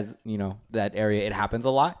like as you know that area it happens a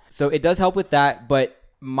lot, so it does help with that. But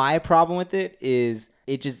my problem with it is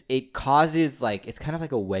it causes like it's kind of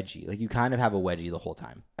like a wedgie. Like you kind of have a wedgie the whole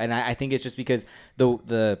time, and I think it's just because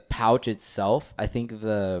the pouch itself. I think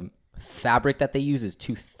the fabric that they use is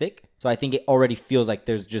too thick. So I think it already feels like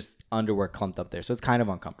there's just underwear clumped up there. So it's kind of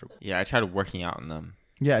uncomfortable. Yeah, I tried working out in them.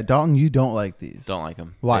 Yeah, Dalton, you don't like these. Don't like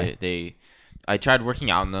them. Why? I tried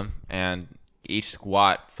working out in them, and each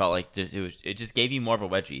squat felt like it just gave you more of a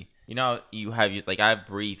wedgie. You know, I have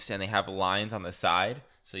briefs and they have lines on the side,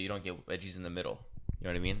 so you don't get wedgies in the middle. You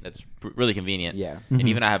know what I mean? That's really convenient. Yeah. And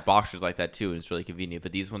even I have boxers like that too, and it's really convenient.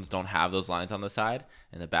 But these ones don't have those lines on the side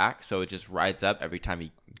and the back, so it just rides up every time you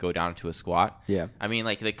go down into a squat. Yeah. I mean,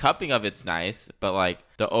 like the cupping of it's nice, but like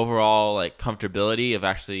the overall like comfortability of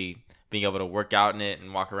actually being able to work out in it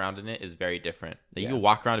and walk around in it is very different. Like, you can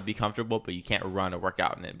walk around and be comfortable, but you can't run or work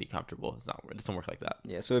out in it and be comfortable. It doesn't work like that.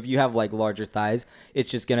 Yeah. So if you have like larger thighs, it's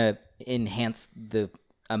just gonna enhance the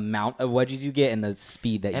amount of wedgies you get and the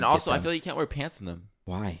speed that you And get also, I them. feel like you can't wear pants in them.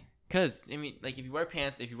 Why? Because, I mean, like, if you wear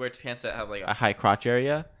pants that have, like, a high crotch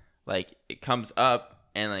area, like, it comes up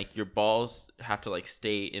and, like, your balls have to, like,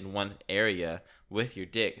 stay in one area with your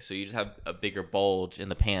dick. So you just have a bigger bulge in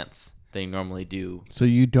the pants than you normally do. So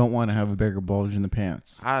you don't want to have a bigger bulge in the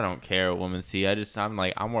pants. I don't care what women see. I'm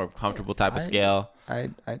more of a comfortable type of scale.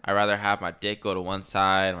 I'd I'd rather have my dick go to one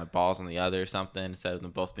side, my balls on the other or something, instead of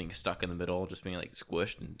them both being stuck in the middle, just being, like,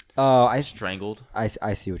 squished and strangled. I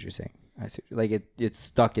see what you're saying. I see. Like it's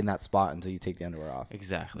stuck in that spot until you take the underwear off.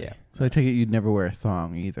 Exactly. Yeah. So I take it you'd never wear a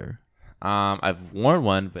thong either. I've worn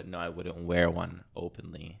one, but no, I wouldn't wear one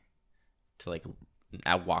openly to like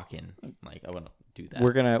I walk in. Like I wouldn't do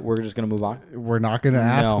that. We're just gonna move on. We're not going to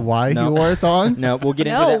ask No, why no. you wore a thong. No, we'll get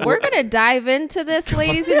into No, that. we're gonna dive into this,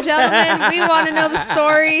 ladies and gentlemen. We want to know the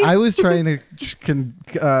story. I was trying to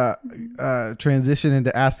transition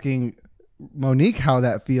into asking Monique how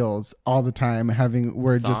that feels all the time.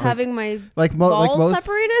 We're just like, Having my like balls most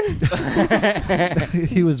separated.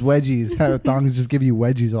 he was wedgies. How thongs just give you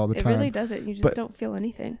wedgies all the It time. really doesn't. You just But- don't feel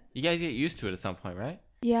anything. You guys get used to it at some point, right?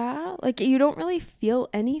 Yeah, like you don't really feel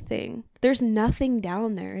anything. There's nothing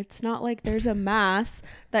down there. It's not like there's a mass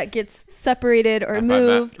that gets separated or High five,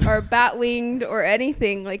 moved or bat winged or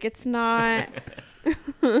anything. Like it's not.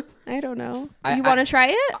 I don't know. You want to try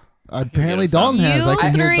it? Apparently, You get Dalton has. I You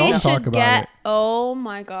can hear three Dalton talk should about get. it. Oh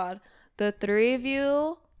my god, the three of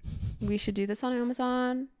you. We should do this on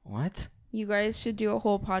Amazon. What? You guys should do a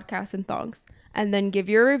whole podcast in thongs and then give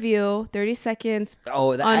your review. 30 seconds.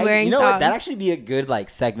 Oh, On wearing you know what? thongs. That'd actually be a good like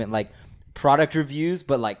segment, like product reviews,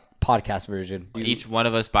 but like podcast version. Dude. Each one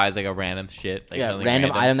of us buys like a random shit, like something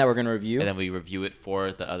random item that we're gonna review. and then we review it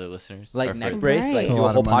for the other listeners. Like or neck for- brace, Right. like That's a do a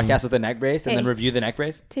lot whole of money. podcast with a neck brace and then Hey. review the neck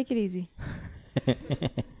brace. Take it easy.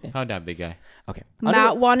 Calm down, big guy. Okay.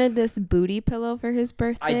 Matt wanted this booty pillow for his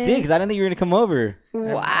birthday. I did because I didn't think you were gonna come over.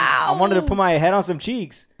 Wow. I wanted to put my head on some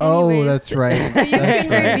cheeks. Oh, Anyways, that's right. So you That's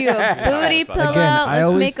can right. review a booty Again, pillow. I Let's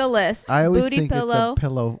always- make a list. I always Booty think pillow. it's a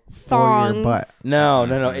pillow for thongs. your butt.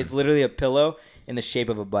 No. It's literally a pillow in the shape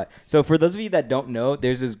of a butt. So for those of you that don't know,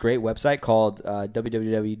 there's this great website called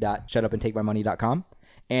www.shutupandtakemymoney.com,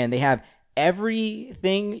 and they have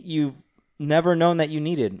everything you've never known that you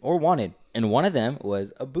needed or wanted. And one of them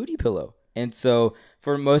was a booty pillow. And so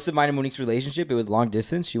for most of mine and Monique's relationship, it was long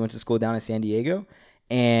distance. She went to school down in San Diego.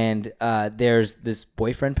 And there's this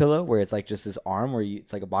boyfriend pillow where it's like just this arm where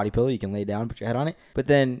it's like a body pillow. You can lay down, put your head on it. But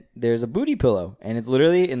then there's a booty pillow, and it's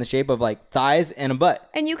literally in the shape of like thighs and a butt.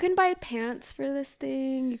 And you can buy pants for this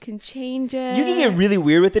thing. You can change it. You can get really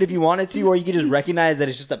weird with it if you wanted to, or you can just recognize that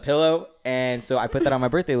it's just a pillow. And so I put that on my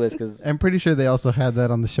birthday list because I'm pretty sure they also had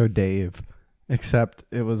that on the show Dave, except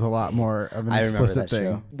it was a lot more of an I remember explicit that thing.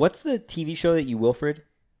 show. What's the TV show that you Wilfred?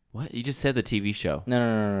 What? You just said the TV show.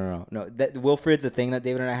 No. That Wilfred's a thing that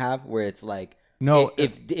David and I have where it's like, No,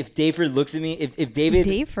 if David looks at me, if David,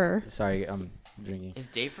 Dafer. sorry, I'm drinking.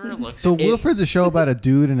 If Dafer looks So at Wilfred's a show about a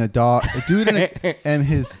dude and a dog, a dude and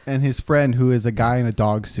his friend who is a guy in a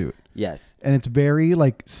dog suit, Yes. and it's very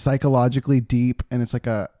like psychologically deep, and it's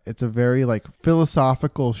a very like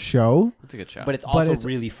philosophical show. it's a good show. But it's also it's-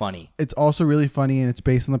 really funny. It's also really funny, and it's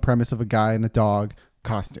based on the premise of a guy in a dog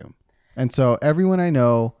costume. And so everyone I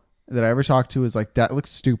know that I ever talked to is like, that looks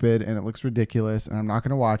stupid and it looks ridiculous, and I'm not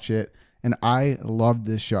going to watch it. And I loved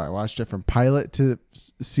this show. I watched it from pilot to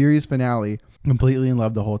series finale, completely in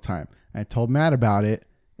love the whole time. I told Matt about it,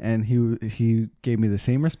 and he gave me the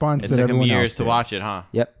same response it that took him everyone years else to did. watch it, huh?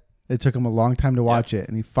 Yep. It took him a long time to watch it,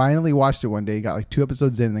 and he finally watched it one day. He got like 2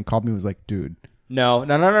 episodes in, and then called me and was like, "Dude, No.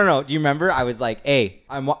 Do you remember? I was like, hey,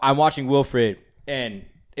 I'm watching Wilfred, and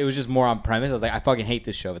it was just more on premise. I was like, I fucking hate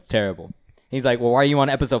this show. It's terrible. He's like, well, why are you on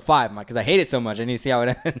episode 5? I'm like, because I hate it so much. I need to see how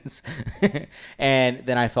it ends. And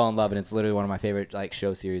then I fell in love, and it's literally one of my favorite like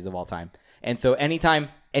show series of all time. And so anytime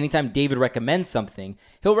David recommends something,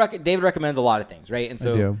 David recommends a lot of things, right? And I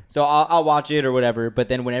do. so I'll watch it or whatever. But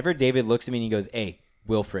then whenever David looks at me and he goes, hey,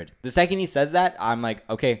 Wilfred, the second he says that, I'm like,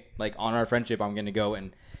 okay, like on our friendship, I'm gonna go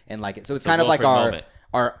and like it. So it's kind of like Wilfred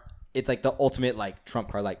moment. it's like the ultimate like trump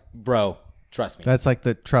card, like, bro, trust me. that's like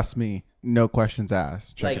the trust me, no questions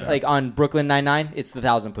asked." Check it out. Like on Brooklyn Nine-Nine, it's the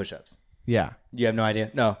 1,000 push-ups. Yeah. You have no idea?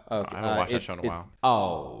 No. Okay. I haven't watched that show in a while.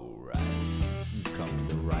 All right. You come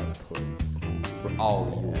to the right place for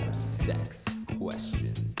all your sex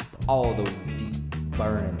questions. All those deep,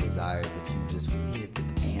 burning desires that you just needed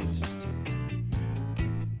the answers to.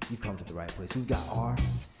 You've come to the right place. We've got our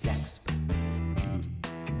sex expert.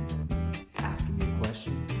 Asking me a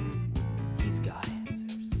question, he's got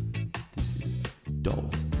answers. This is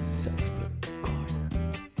Dolph's Sexpert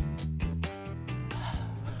Corner.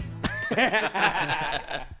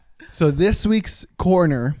 So this week's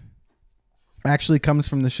corner actually comes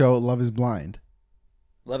from the show Love is Blind.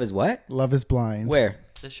 Love is what? Love is Blind. Where?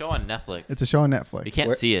 It's a show on Netflix. It's a show on Netflix. We can't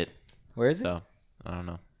Where- see it, Where is it? so I don't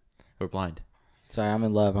know. We're blind. Sorry, I'm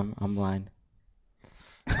in love. I'm blind.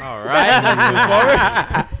 All right, let's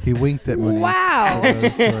move forward. He winked at Monique. Wow.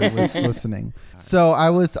 So he was listening. So I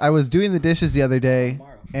was doing the dishes the other day,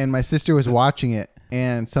 and my sister was watching it,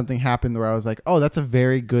 and something happened where I was like, "Oh, that's a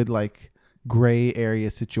very good like gray area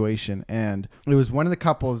situation." And it was one of the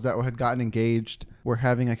couples that had gotten engaged were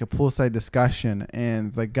having like a poolside discussion,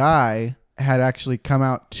 and the guy had actually come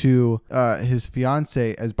out to his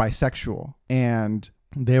fiance as bisexual, and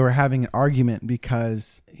they were having an argument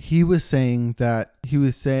because he was saying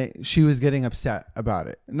she was getting upset about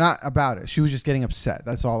it. Not about it. She was just getting upset.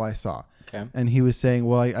 That's all I saw. Okay. And he was saying,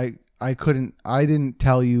 well, I didn't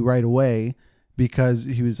tell you right away because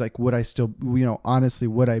he was like, would I still, honestly,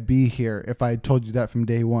 would I be here if I had told you that from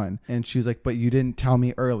day one? And she was like, but you didn't tell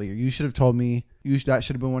me earlier. You should have told me. That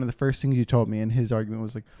should have been one of the first things you told me. And his argument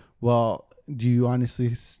was like, well, do you honestly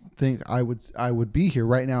think I would be here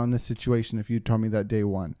right now in this situation if you told me that day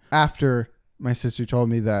one? After my sister told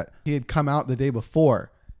me that he had come out the day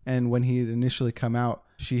before, and when he had initially come out,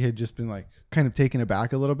 she had just been like kind of taken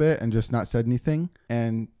aback a little bit and just not said anything.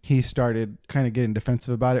 And he started kind of getting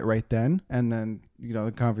defensive about it right then. And then,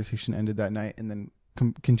 the conversation ended that night and then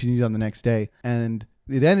continued on the next day. And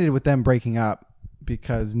it ended with them breaking up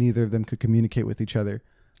because neither of them could communicate with each other.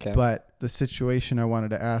 Okay. But the situation I wanted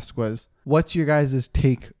to ask was, what's your guys'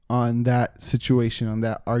 take on that situation, on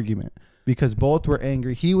that argument? Because both were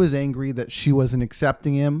angry. He was angry that she wasn't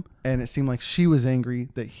accepting him, and it seemed like she was angry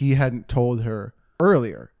that he hadn't told her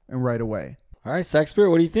earlier and right away. All right, Sexpert,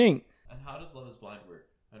 what do you think? And how does Love is Blind work?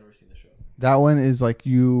 I've never seen the show. That one is like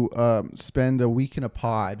you spend a week in a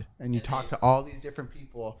pod and you talk to all these different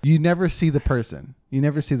people. You never see the person.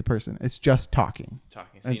 It's just talking.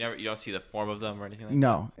 So you don't see the form of them or anything like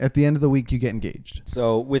No. At the end of the week, you get engaged.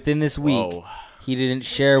 So within this that? week, Whoa. he didn't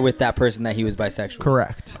share with that person that he was bisexual.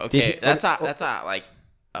 Correct. Okay, he- that's not like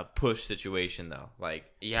a push situation though. Like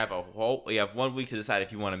you have 1 week to decide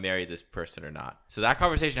if you want to marry this person or not. So that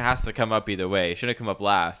conversation has to come up either way. It shouldn't come up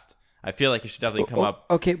last. I feel like it should definitely come up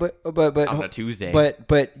Okay, but on a Tuesday.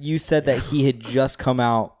 But you said that he had just come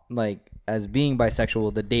out like as being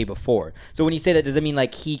bisexual the day before. So when you say that, does that mean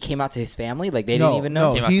like he came out to his family? Like they didn't even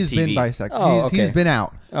know? Came out to He's been TV. bisexual. Oh, He's okay. been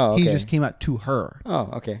out. Oh, He okay. just came out to her. Oh,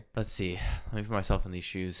 okay. Let's see. Let me put myself in these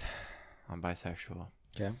shoes. I'm bisexual,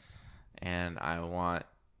 Okay. and I'm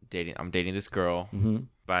dating this girl. Mm-hmm.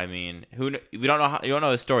 But I mean, we don't know. You don't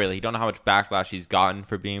know his story. Like you don't know how much backlash he's gotten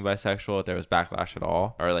for being bisexual. If there was backlash at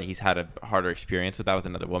all, or like he's had a harder experience with that with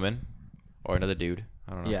another woman or another dude.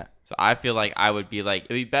 I don't know. Yeah. So I feel like I would be like,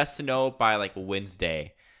 it'd be best to know by like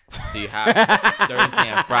Wednesday. So you have Thursday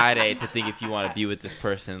and Friday to think if you want to be with this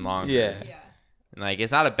person longer. Yeah. And like,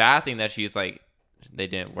 it's not a bad thing that she's like, they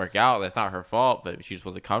didn't work out. That's not her fault, but she just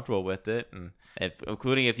wasn't comfortable with it. And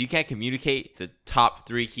including if you can't communicate the top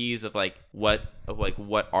 3 keys of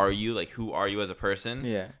what are you, like who are you as a person?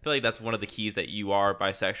 Yeah. I feel like that's one of the keys that you are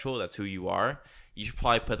bisexual. That's who you are. You should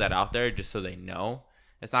probably put that out there just so they know.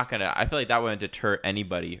 It's not gonna. I feel like that wouldn't deter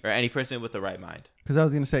anybody or any person with the right mind. Because I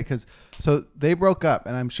was going to say, so they broke up,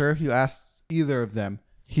 and I'm sure if you asked either of them,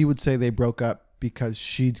 he would say they broke up because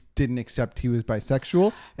she didn't accept he was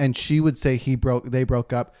bisexual, and she would say they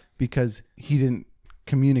broke up because he didn't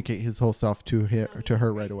communicate his whole self to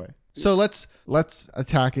her right away. So let's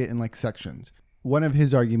attack it in like sections. One of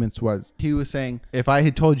his arguments was he was saying, if I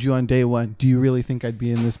had told you on day one, do you really think I'd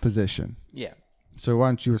be in this position? Yeah. So why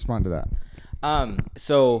don't you respond to that?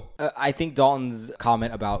 So I think Dalton's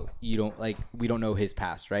comment about we don't know his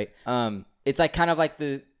past, right? It's like kind of like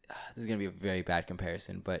this is going to be a very bad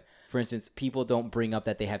comparison, but for instance, people don't bring up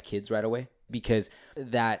that they have kids right away because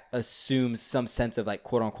that assumes some sense of like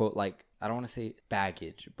quote unquote, like, I don't want to say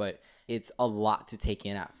baggage, but it's a lot to take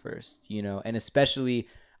in at first, and especially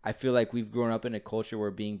I feel like we've grown up in a culture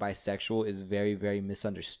where being bisexual is very, very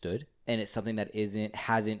misunderstood. And it's something that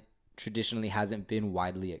traditionally hasn't been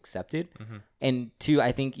widely accepted. Mm-hmm. And 2,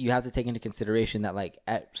 I think you have to take into consideration that like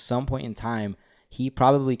at some point in time, he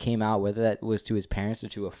probably came out, whether that was to his parents or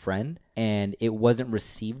to a friend, and it wasn't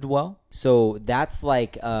received well. So that's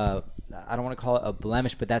like, I don't want to call it a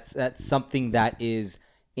blemish, but that's something that is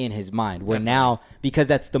in his mind. Where now, because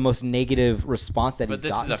that's the most negative response that he's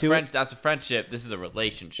gotten to it. That's a friendship. This is a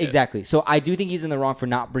relationship. Exactly. So I do think he's in the wrong for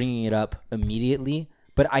not bringing it up immediately.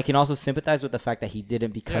 But I can also sympathize with the fact that he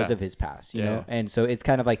didn't because of his past, you know? And so it's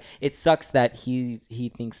kind of like, it sucks that he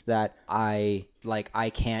thinks that I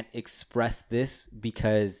can't express this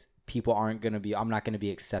because I'm not going to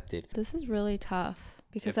be accepted. This is really tough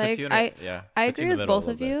because Puts you in a- I puts you agree in the with middle a both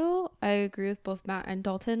of little you. I agree with both Matt and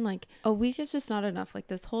Dalton. Like a week is just not enough. Like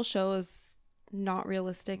this whole show is not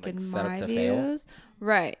realistic Like, in set up my to fail? views.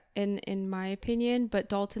 Right. In my opinion, but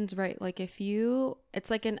Dalton's right. Like it's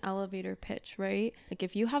like an elevator pitch, right? Like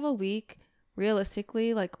if you have a week,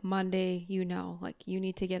 realistically, like Monday, like you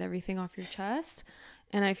need to get everything off your chest.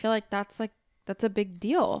 And I feel like that's a big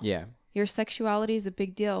deal. Yeah. Your sexuality is a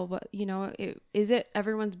big deal, but is it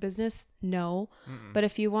everyone's business? No. Mm-mm. But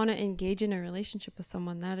if you want to engage in a relationship with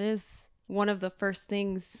someone, that is one of the first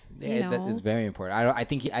things. That is very important. I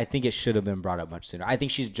think it should have been brought up much sooner. I think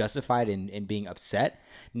she's justified in being upset,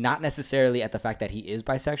 not necessarily at the fact that he is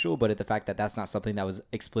bisexual, but at the fact that that's not something that was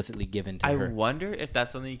explicitly given to her. I wonder if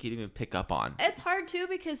that's something you could even pick up on. It's hard too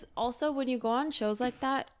because also when you go on shows like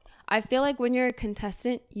that, I feel like when you're a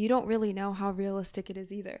contestant, you don't really know how realistic it is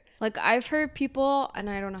either. Like I've heard people, and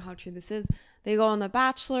I don't know how true this is, they go on The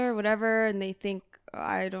Bachelor, whatever, and they think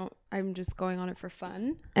I'm just going on it for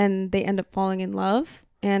fun, and they end up falling in love.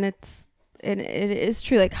 And it is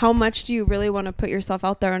true. Like how much do you really want to put yourself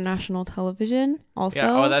out there on national television? Also,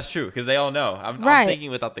 yeah, that's true because they all know. I'm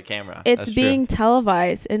thinking without the camera. It's that's being true.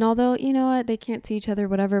 televised, and although you know what, they can't see each other,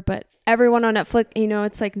 whatever. But everyone on Netflix,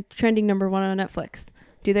 it's like trending #1 on Netflix.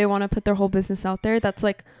 Do they want to put their whole business out there? That's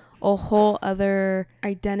like a whole other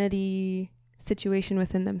identity situation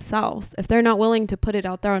within themselves. If they're not willing to put it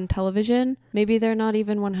out there on television, maybe they're not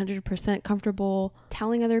even 100% comfortable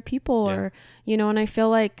telling other people or, and I feel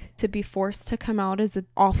like to be forced to come out is an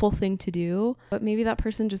awful thing to do, but maybe that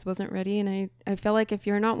person just wasn't ready. And I feel like if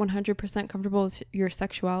you're not 100% comfortable with your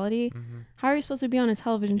sexuality, how are you supposed to be on a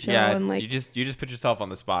television show? Yeah, and like you just put yourself on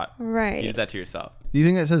the spot. Right. You did that to yourself. Do you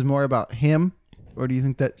think that says more about him, or do you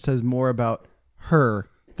think that says more about her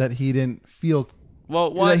that he didn't feel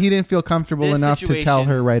Well, that he didn't feel comfortable this enough to tell situation-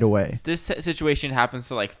 her right away. this situation happens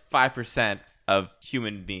to like 5% of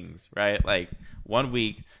human beings, right? Like 1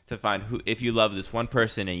 week to find who, if you love this one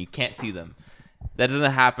person and you can't see them, that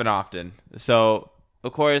doesn't happen often. So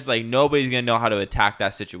of course, like nobody's gonna know how to attack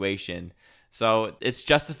that situation. So it's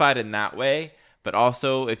justified in that way. But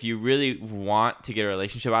also, if you really want to get a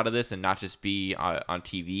relationship out of this and not just be on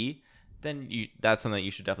TV, then that's something you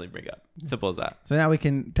should definitely bring up. Simple as that. So now we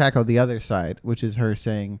can tackle the other side, which is her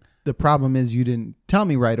saying, the problem is you didn't tell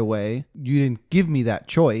me right away. You didn't give me that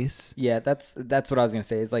choice. Yeah, that's what I was gonna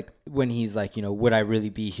say. Is like when he's like, would I really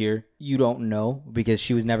be here? You don't know because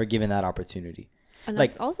she was never given that opportunity. And Like-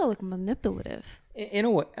 it's also like manipulative. In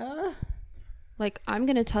a way, Like, I'm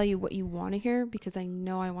going to tell you what you want to hear because I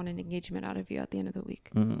know I want an engagement out of you at the end of the week.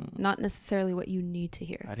 Not necessarily what you need to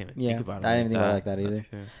hear. I didn't even Yeah, think about it. I didn't think about it like that That's either.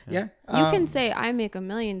 true. yeah. You can say, I make $1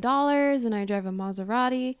 million and I drive a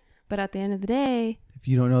Maserati, but at the end of the day, If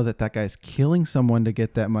you don't know that guy's killing someone to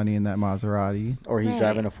get that money in that Maserati. Or he's Right.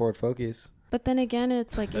 driving a Ford Focus. but then again,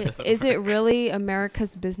 it's like, That doesn't is it work. really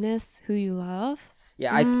America's business who you love?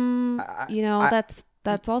 Yeah,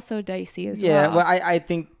 That's also dicey as yeah. well. Well, I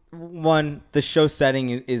think the show setting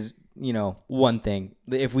is one thing.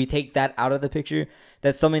 If we take that out of the picture,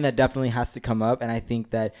 that's something that definitely has to come up. And I think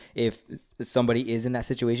that if somebody is in that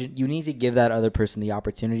situation, you need to give that other person the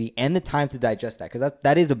opportunity and the time to digest that, because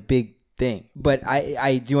that is a big thing. But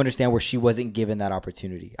I do understand where she wasn't given that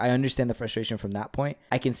opportunity. I understand the frustration from that point.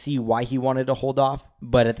 I can see why he wanted to hold off,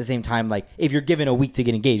 but at the same time, like if you're given a week to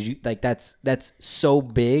get engaged, that's so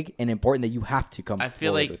big and important that you have to come. I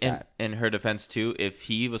feel forward like with that. in her defense too, if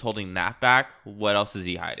he was holding that back, what else is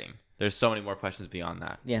he hiding? There's so many more questions beyond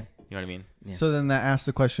that. Yeah. You know what I mean? Yeah. So then that asks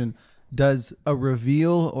the question, does a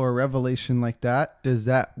reveal or a revelation like that, does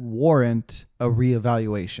that warrant a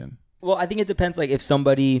reevaluation? Well, I think it depends. Like if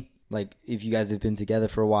somebody, like if you guys have been together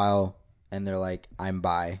for a while and they're like, I'm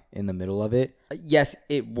bi in the middle of it. Yes,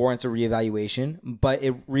 it warrants a reevaluation, but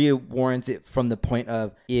it warrants it from the point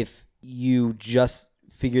of, if you just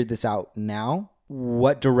figured this out now,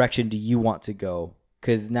 what direction do you want to go?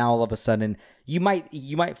 Because now all of a sudden you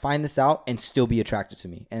might find this out and still be attracted to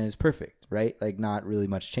me, and it's perfect, right? Like not really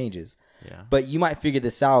much changes. Yeah. But you might figure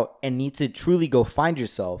this out and need to truly go find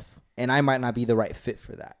yourself, and I might not be the right fit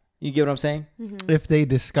for that. You get what I'm saying? If they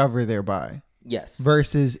discover they're bi Yes.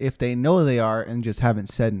 versus if they know they are and just haven't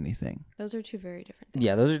said anything. Those are two very different things.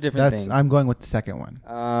 Yeah, those are different That's things. I'm going with the second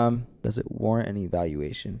one. Does it warrant any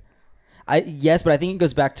evaluation? Yes, but I think it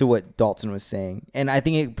goes back to what Dalton was saying, and I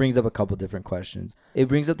think it brings up a couple different questions. It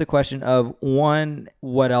brings up the question of, one,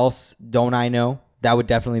 what else don't I know? That would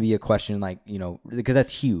definitely be a question, like, because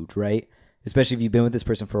that's huge, right? Especially if you've been with this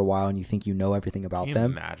person for a while and you think you know everything about Can you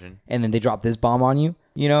them, imagine? and then they drop this bomb on you,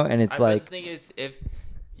 and it's But like, the thing is,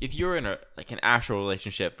 if you're in an actual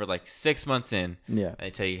relationship for like 6 months in, yeah, and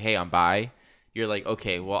they tell you, hey, I'm bi, you're like,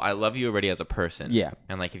 okay, well, I love you already as a person. Yeah.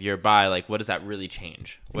 And like, if you're bi, like, what does that really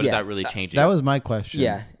change? What does Yeah. that really change? That was my question.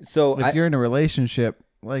 yeah. So If you're in a relationship,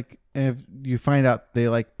 like if you find out they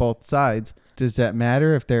like both sides, does that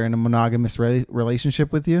matter if they're in a monogamous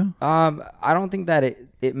relationship with you? I don't think that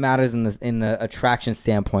it matters in the attraction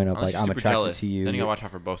standpoint of Unless like, you're I'm super attracted jealous, to you. Then you gotta watch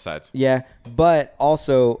out for both sides. Yeah, but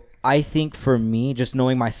also I think for me, just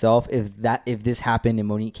knowing myself, if this happened and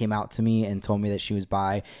Monique came out to me and told me that she was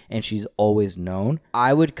bi and she's always known,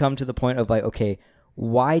 I would come to the point of like, okay,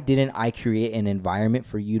 why didn't I create an environment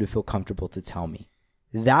for you to feel comfortable to tell me?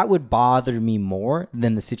 That would bother me more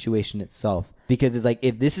than the situation itself, because it's like,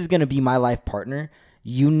 if this is going to be my life partner,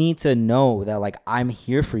 you need to know that like I'm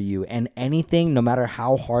here for you, and anything, no matter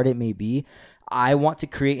how hard it may be, I want to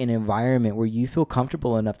create an environment where you feel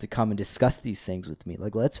comfortable enough to come and discuss these things with me.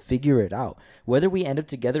 Like, let's figure it out. Whether we end up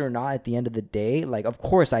together or not at the end of the day, like, of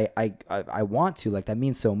course I want to, like, that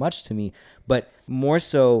means so much to me, but more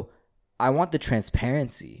so I want the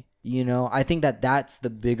transparency. I think that's the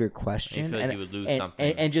bigger question. You feel like you would lose and,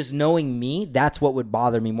 something. And just knowing me, that's what would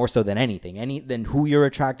bother me more so than anything. Than who you're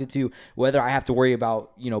attracted to, whether I have to worry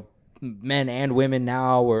about, men and women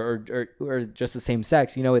now or just the same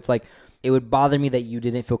sex. It's like, it would bother me that you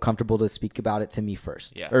didn't feel comfortable to speak about it to me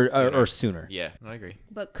first. Yeah, Or sooner. Yeah, I agree.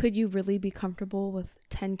 But could you really be comfortable with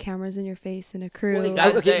 10 cameras in your face and a crew? Well,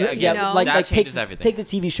 That- okay, you yeah, know, like that take changes everything. take the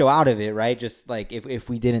TV show out of it, right? Just like if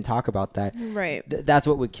we didn't talk about that, Right. that's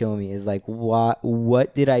what would kill me. Is like,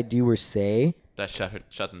 what did I do or say That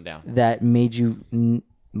shut them down. that made you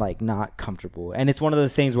not comfortable? And it's one of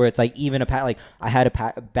those things where it's like, even I had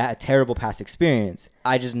a terrible past experience.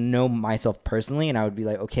 I just know myself personally, and I would be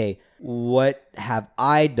like, okay, what have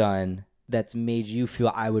I done that's made you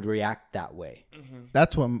feel I would react that way?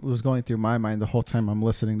 That's what was going through my mind the whole time I'm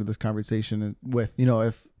listening to this conversation. And with,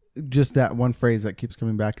 if just that one phrase that keeps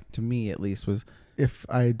coming back to me, at least, was, if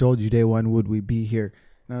I told you day one, would we be here?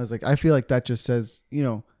 And I was like, I feel like that just says,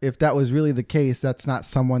 if that was really the case, that's not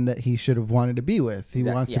someone that he should have wanted to be with. He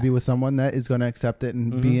wants to be with someone that is going to accept it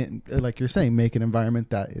and be, like you're saying, make an environment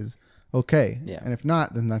that is okay. Yeah. And if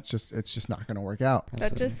not, then it's just not going to work out.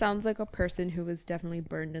 That just sounds like a person who was definitely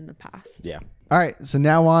burned in the past. Yeah. All right. So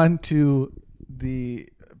now on to the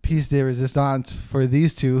piece de resistance for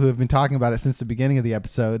these two who have been talking about it since the beginning of the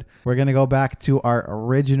episode. We're going to go back to our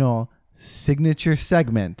original signature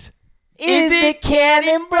segment. Is it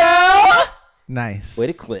canon, bro? Nice. Way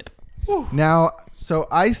to clip. Now, so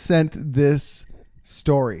I sent this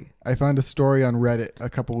story. I found a story on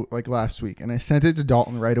Reddit last week, and I sent it to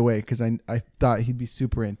Dalton right away because I thought he'd be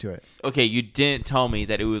super into it. Okay, you didn't tell me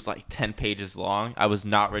that it was like 10 pages long. I was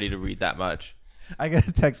not ready to read that much. I got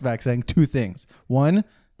a text back saying 2 things. 1,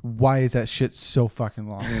 why is that shit so fucking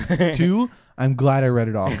long? And 2, I'm glad I read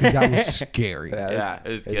it all because that was scary. Yeah, it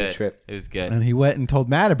was a good. trip. It was good. And he went and told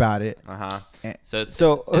Matt about it.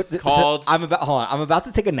 So it's called. I'm about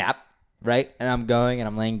to take a nap, right? And I'm going and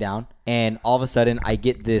I'm laying down, and all of a sudden I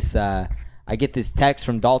get this text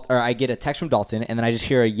from Dalton, or I get a text from Dalton, and then I just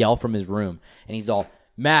hear a yell from his room, and he's all,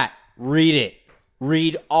 "Matt, read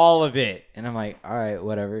all of it." And I'm like, all right,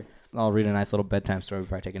 whatever. I'll read a nice little bedtime story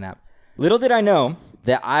before I take a nap. Little did I know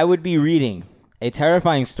that I would be reading a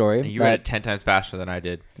terrifying story. You read it 10 times faster than I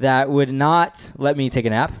did. That would not let me take a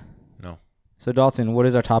nap. No. So Dalton, what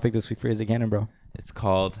is our topic this week for Is It Canon, bro? It's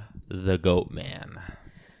called The Goat Man.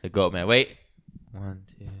 The Goat Man. Wait. 1,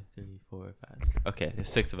 2, 3, 4, 5, 6. Okay, there's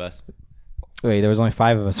 6 of us. Wait, there was only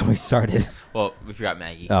 5 of us when we started. Well, we forgot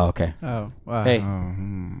Maggie. Oh, okay. Oh, wow. Hey.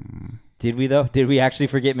 Did we, though? Did we actually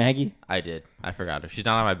forget Maggie? I did. I forgot her. She's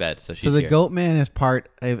not on my bed, so she's So the here. Goat Man is part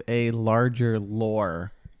of a larger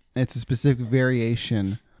lore. It's a specific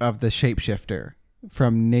variation of the shapeshifter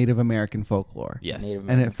from Native American folklore. Yes.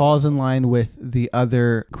 And it falls in line with the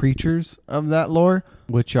other creatures of that lore,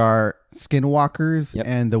 which are skinwalkers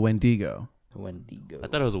and the Wendigo. Wendigo. I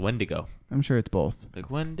thought it was a Wendigo. I'm sure it's both.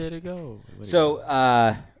 Like, when did it go?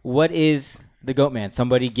 So, what is the Goat Man?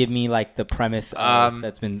 Somebody give me like the premise of,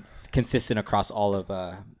 that's been consistent across all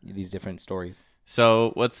of these different stories.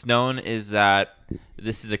 So what's known is that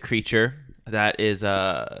this is a creature that is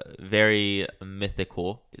very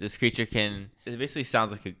mythical. This creature it basically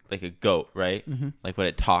sounds like a goat, right? Mm-hmm. Like when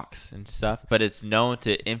it talks and stuff. But it's known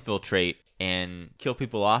to infiltrate and kill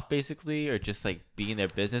people off, basically, or just like be in their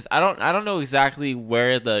business. I don't know exactly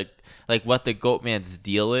where what the Goat Man's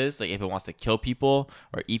deal is, like if it wants to kill people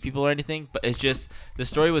or eat people or anything. But it's just, the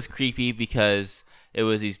story was creepy because it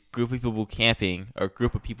was these group of people camping,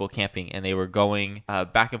 and they were going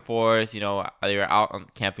back and forth. They were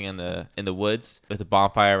out camping in the woods with a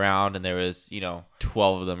bonfire around, and there was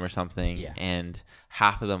 12 of them or something, and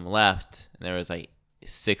half of them left, and there was like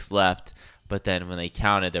 6 left. But then when they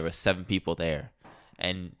counted, there were 7 people there,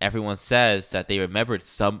 and everyone says that they remembered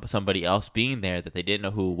somebody else being there that they didn't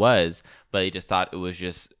know who it was, but they just thought it was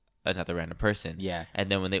just another random person. Yeah.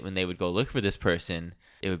 And then when they would go look for this person,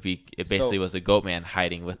 it basically was a Goat Man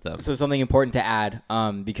hiding with them. So something important to add,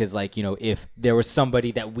 because if there was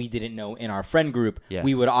somebody that we didn't know in our friend group,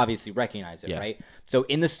 we would obviously recognize it, right? So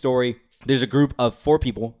in the story, there's a group of 4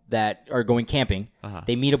 people that are going camping.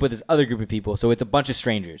 They meet up with this other group of people, so it's a bunch of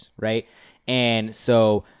strangers, right? And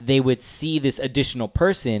so they would see this additional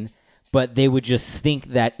person, but they would just think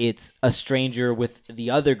that it's a stranger with the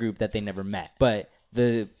other group that they never met. But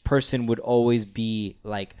the person would always be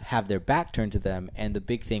like, have their back turned to them, and the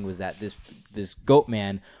big thing was that this Goat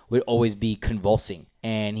Man would always be convulsing,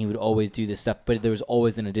 and he would always do this stuff, but there was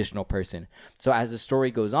always an additional person. So as the story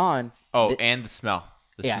goes on, and the smell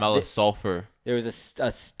of sulfur. There was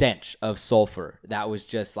a stench of sulfur that was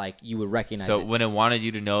just like, you would recognize it. So when it wanted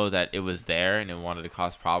you to know that it was there and it wanted to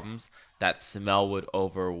cause problems, that smell would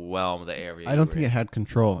overwhelm the area. I don't think it had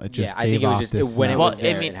control. It just I think it was just when it was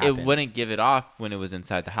there. It wouldn't give it off when it was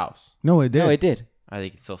inside the house. No, it did. No, it did. I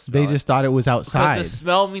think it still smelled. They just thought it was outside. Because the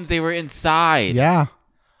smell means they were inside. Yeah.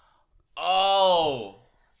 Oh.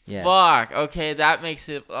 Yeah. Fuck. Okay, that makes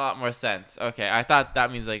it a lot more sense. Okay, I thought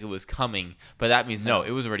that means like it was coming, but that means no,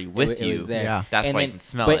 it was already with you. It was there. Yeah. That's why you can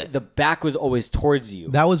smell it. But the back was always towards you.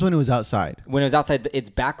 That was when it was outside. When it was outside, its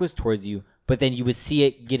back was towards you, but then you would see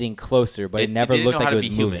it getting closer, but it never didn't looked know like how it to was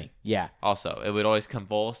be moving. human. Yeah. Also, it would always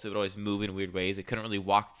convulse. It would always move in weird ways. It couldn't really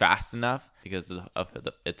walk fast enough because of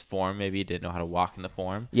its form. Maybe it didn't know how to walk in the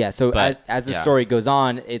form. Yeah, so But, as the yeah. story goes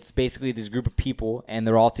on, it's basically this group of people, and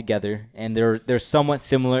they're all together, and they're somewhat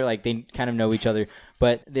similar, like they kind of know each other,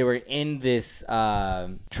 but they were in this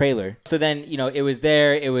trailer. So then, it was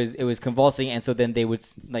there, it was convulsing, and so then they would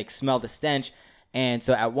like smell the stench, and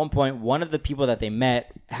so at one point, one of the people that they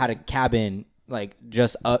met had a cabin like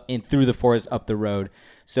just up in through the forest up the road.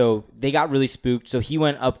 So they got really spooked. So he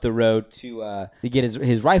went up the road to get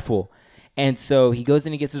his rifle. And so he goes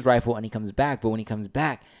and he gets his rifle and he comes back. But when he comes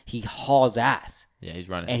back, he hauls ass. Yeah, he's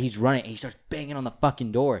running. And he's running. And he starts banging on the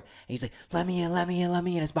fucking door. And he's like, let me in, let me in, let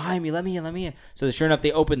me in. It's behind me. Let me in, let me in. So sure enough,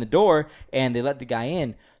 they open the door and they let the guy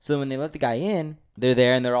in. So when they let the guy in, they're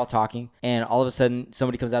there and they're all talking. And all of a sudden,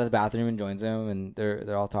 somebody comes out of the bathroom and joins them. And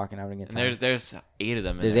they're all talking, having a good time. And there's 8 of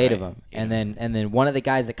them. There's 8 of them. And then one of the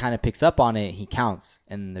guys that kind of picks up on it, he counts.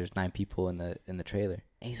 And there's 9 people in the trailer.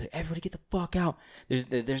 And he's like, everybody get the fuck out.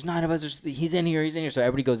 There's 9 of us. He's in here. So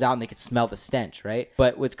everybody goes out and they can smell the stench, right?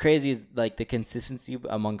 But what's crazy is like the consistency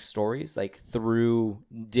among stories, like through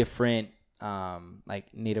different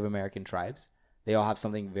like Native American tribes. They all have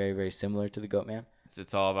something very, very similar to the Goat Man.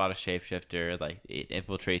 It's all about a shapeshifter. Like it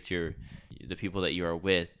infiltrates the people that you are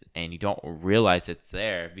with, and you don't realize it's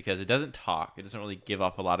there because it doesn't talk. It doesn't really give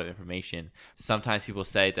off a lot of information. Sometimes people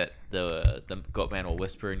say that the Goat Man will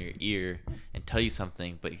whisper in your ear and tell you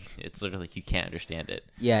something, but it's literally you can't understand it.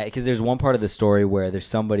 Yeah, because there's one part of the story where there's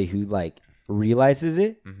somebody who like realizes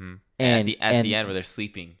it, Mm-hmm. and at the end where they're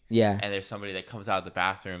sleeping, yeah, and there's somebody that comes out of the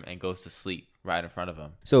bathroom and goes to sleep right in front of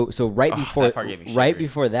them. So right Oh, before that part gave me right shivers.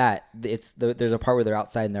 before that, there's a part where they're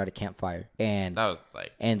outside and they're at a campfire, and That was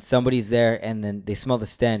like and somebody's there, and then they smell the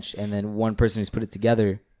stench, and then one person who's put it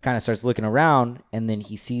together kind of starts looking around, and then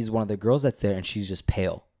he sees one of the girls that's there, and she's just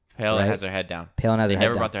pale, pale right? and has their head down. Pale and has They her head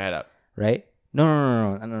never down. brought their head up. Right?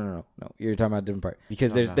 No. You're talking about a different part.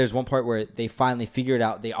 Because there's one part where they finally figure it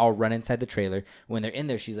out. They all run inside the trailer. When they're in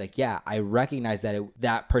there, she's like, yeah, I recognize that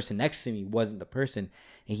that person next to me wasn't the person.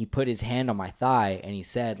 And he put his hand on my thigh and he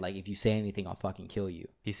said, like, if you say anything, I'll fucking kill you.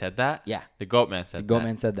 He said that? Yeah. The Goat Man said The that. Goat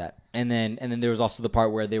Man said that. And then there was also the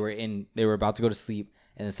part where they were about to go to sleep,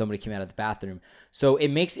 and then somebody came out of the bathroom. So it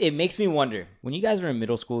makes me wonder, when you guys were in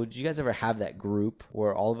middle school, did you guys ever have that group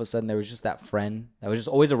where all of a sudden there was just that friend that was just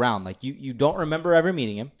always around? Like you don't remember ever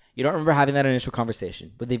meeting him. You don't remember having that initial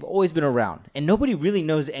conversation, but they've always been around and nobody really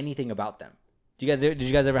knows anything about them. Did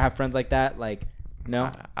you guys ever have friends like that? Like,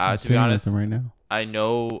 no? I'm To be sitting with honest, them right now. I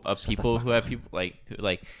know of people who have people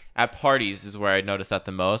like at parties is where I notice that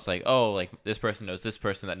the most. Like, oh, like this person knows this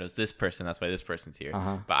person that knows this person. That's why this person's here.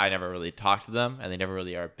 Uh-huh. But I never really talk to them, and they never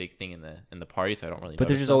really are a big thing in the party, so I don't really. But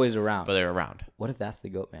they're notice just them. always around. But they're around. What if that's the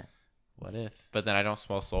Goat Man? What if? But then I don't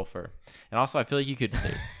smell sulfur, and also I feel like you could.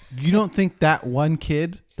 You don't think that one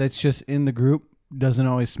kid that's just in the group doesn't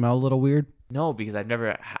always smell a little weird? No, because I've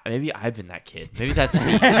never. Maybe I've been that kid. Maybe that's me.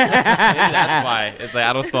 Maybe that's why. It's like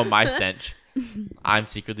I don't smell my stench. I'm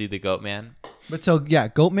secretly the Goat Man. But so, yeah,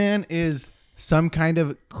 Goat Man is some kind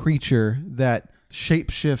of creature that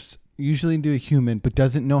shapeshifts usually into a human, but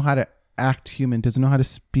doesn't know how to act human, doesn't know how to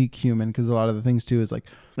speak human, because a lot of the things too is like,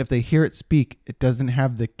 if they hear it speak, it doesn't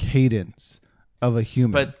have the cadence of a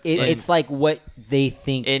human. But It's like what they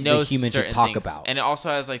think it the knows human should certain talk things. about. And it also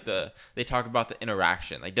has like they talk about the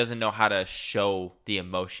interaction. Like doesn't know how to show the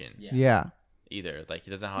emotion yeah. either. Like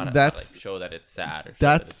he doesn't know how to That's- show that it's sad. Or show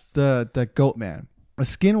That's the Goat Man. A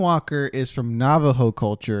skinwalker is from Navajo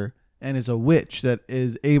culture and is a witch that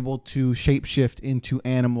is able to shapeshift into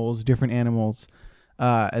animals, different animals,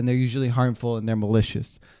 and they're usually harmful and they're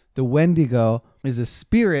malicious. The Wendigo is a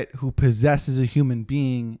spirit who possesses a human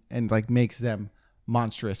being and like makes them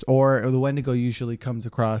monstrous. Or the Wendigo usually comes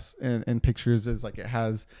across in pictures as like it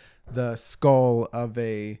has the skull of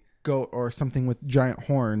a goat or something with giant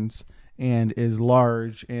horns and is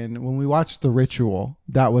large. And when we watched The Ritual,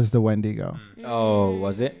 that was the Wendigo. Oh,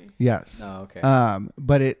 was it? Yes. Oh, okay.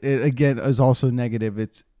 But it again is also negative.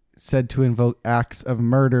 It's said to invoke acts of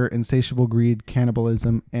murder, insatiable greed,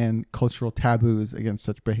 cannibalism, and cultural taboos against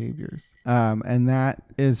such behaviors. And that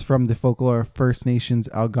is from the folklore of First Nations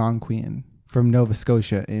Algonquian from Nova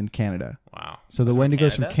Scotia in Canada. Wow. So the That's from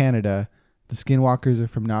Wendigos from Canada, the Skinwalkers are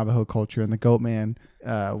from Navajo culture, and the Goat Man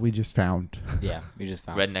we just found. Yeah, you just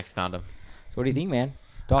found. Rednecks found him. So what do you think, man?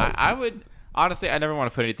 Dog. I would honestly. I never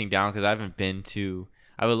want to put anything down because I haven't been to.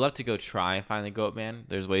 I would love to go try and find the Goat Man.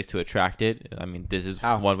 There's ways to attract it. I mean, this is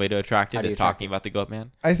How? one way to attract How it do you is attract talking it? about the Goat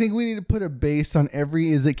Man. I think we need to put a base on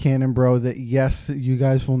every Is It Canon, bro, that yes, you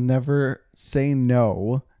guys will never say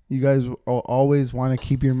no. You guys always want to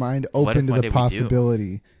keep your mind What open if to one the day we do?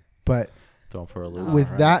 possibility. But Throw 'em for a loop.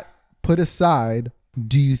 with that put aside,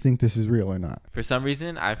 do you think this is real or not? For some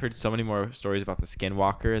reason, I've heard so many more stories about the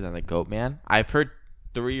Skinwalker than the Goat Man. I've heard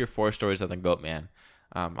 3 or 4 stories of the Goat Man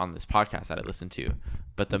on this podcast that I listened to.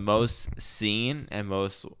 But the most seen and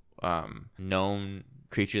most known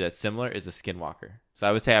creature that's similar is a Skinwalker. So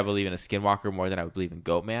I would say I believe in a Skinwalker more than I would believe in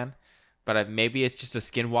Goat Man. But maybe it's just a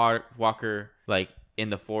Skinwalker like in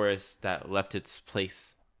the forest that left its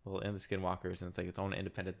place in the Skinwalkers, and it's like its own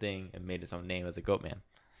independent thing and made its own name as a Goat Man.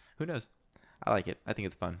 Who knows? I like it. I think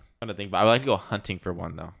it's fun. Fun to think about. I would like to go hunting for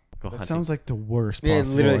one though. That sounds like the worst It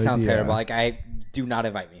possible literally sounds idea. terrible. Like, I do not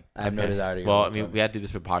invite me. I have no Okay. desire to go. Well, I whatsoever. mean, we had to do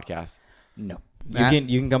this for podcast. No. Matt?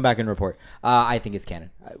 You can come back and report. I think it's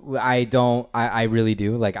canon. I really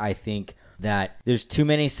do. Like, I think that there's too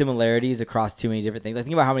many similarities across too many different things. I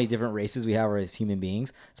think about how many different races we have as human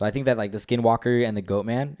beings. So I think that like the Skinwalker and the Goat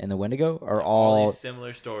Man and the Wendigo are all these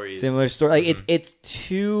similar stories. similar story. Like it's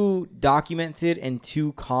too documented and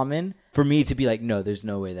too common for me to be like, no, there's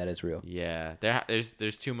no way that is real. Yeah,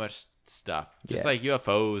 there's too much stuff. Just Yeah. like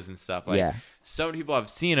UFOs and stuff. Like Yeah. so many people have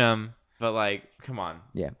seen them, but like, come on,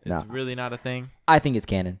 Yeah, it's no, really not a thing. I think it's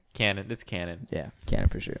canon. Canon, it's canon. Yeah, canon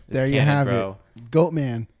for sure. It's There you canon, have bro. it.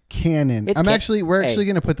 Goatman. Canon. It's we're hey. actually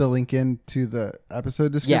going to put the link into the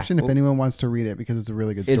episode description if well- anyone wants to read it because it's a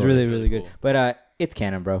really good story. It's really, It's really really good. cool. But it's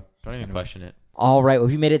canon, bro. Don't even question it. All right. Well,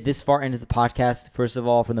 if you made it this far into the podcast, first of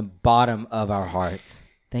all, from the bottom of our hearts,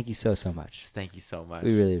 thank you so much. Just thank you so much.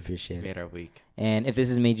 We really You appreciate it. made our week. And if this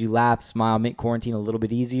has made you laugh, smile, make quarantine a little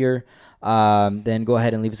bit easier, then go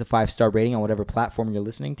ahead and leave us a 5-star rating on whatever platform you're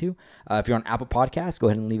listening to. If you're on Apple Podcasts, go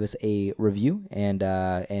ahead and leave us a review and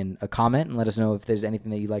a comment and let us know if there's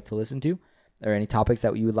anything that you'd like to listen to or any topics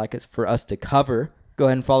that you would like us for us to cover. Go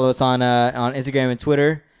ahead and follow us on Instagram and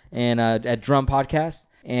Twitter and at Drum Podcast.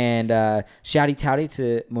 And shouty touty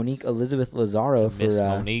to Monique Elizabeth Lazaro To Miss for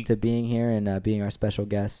Monique. to being here and being our special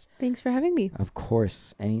guest. Thanks for having me. Of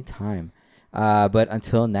course, anytime. But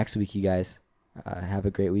until next week, you guys, have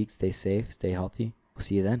a great week. Stay safe, stay healthy. We'll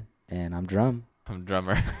see you then. And I'm Drum. I'm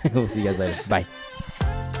drummer. We'll see you guys later. Bye.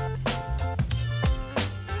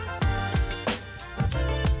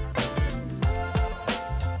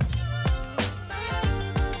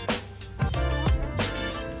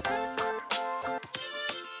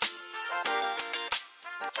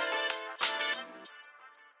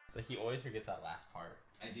 Like he always forgets that last part.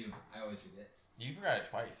 I do. I always forget. You forgot it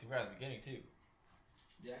twice. You forgot at the beginning too.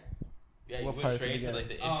 Yeah. Yeah, What you part went straight did you into get?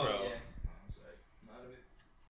 like the intro. yeah.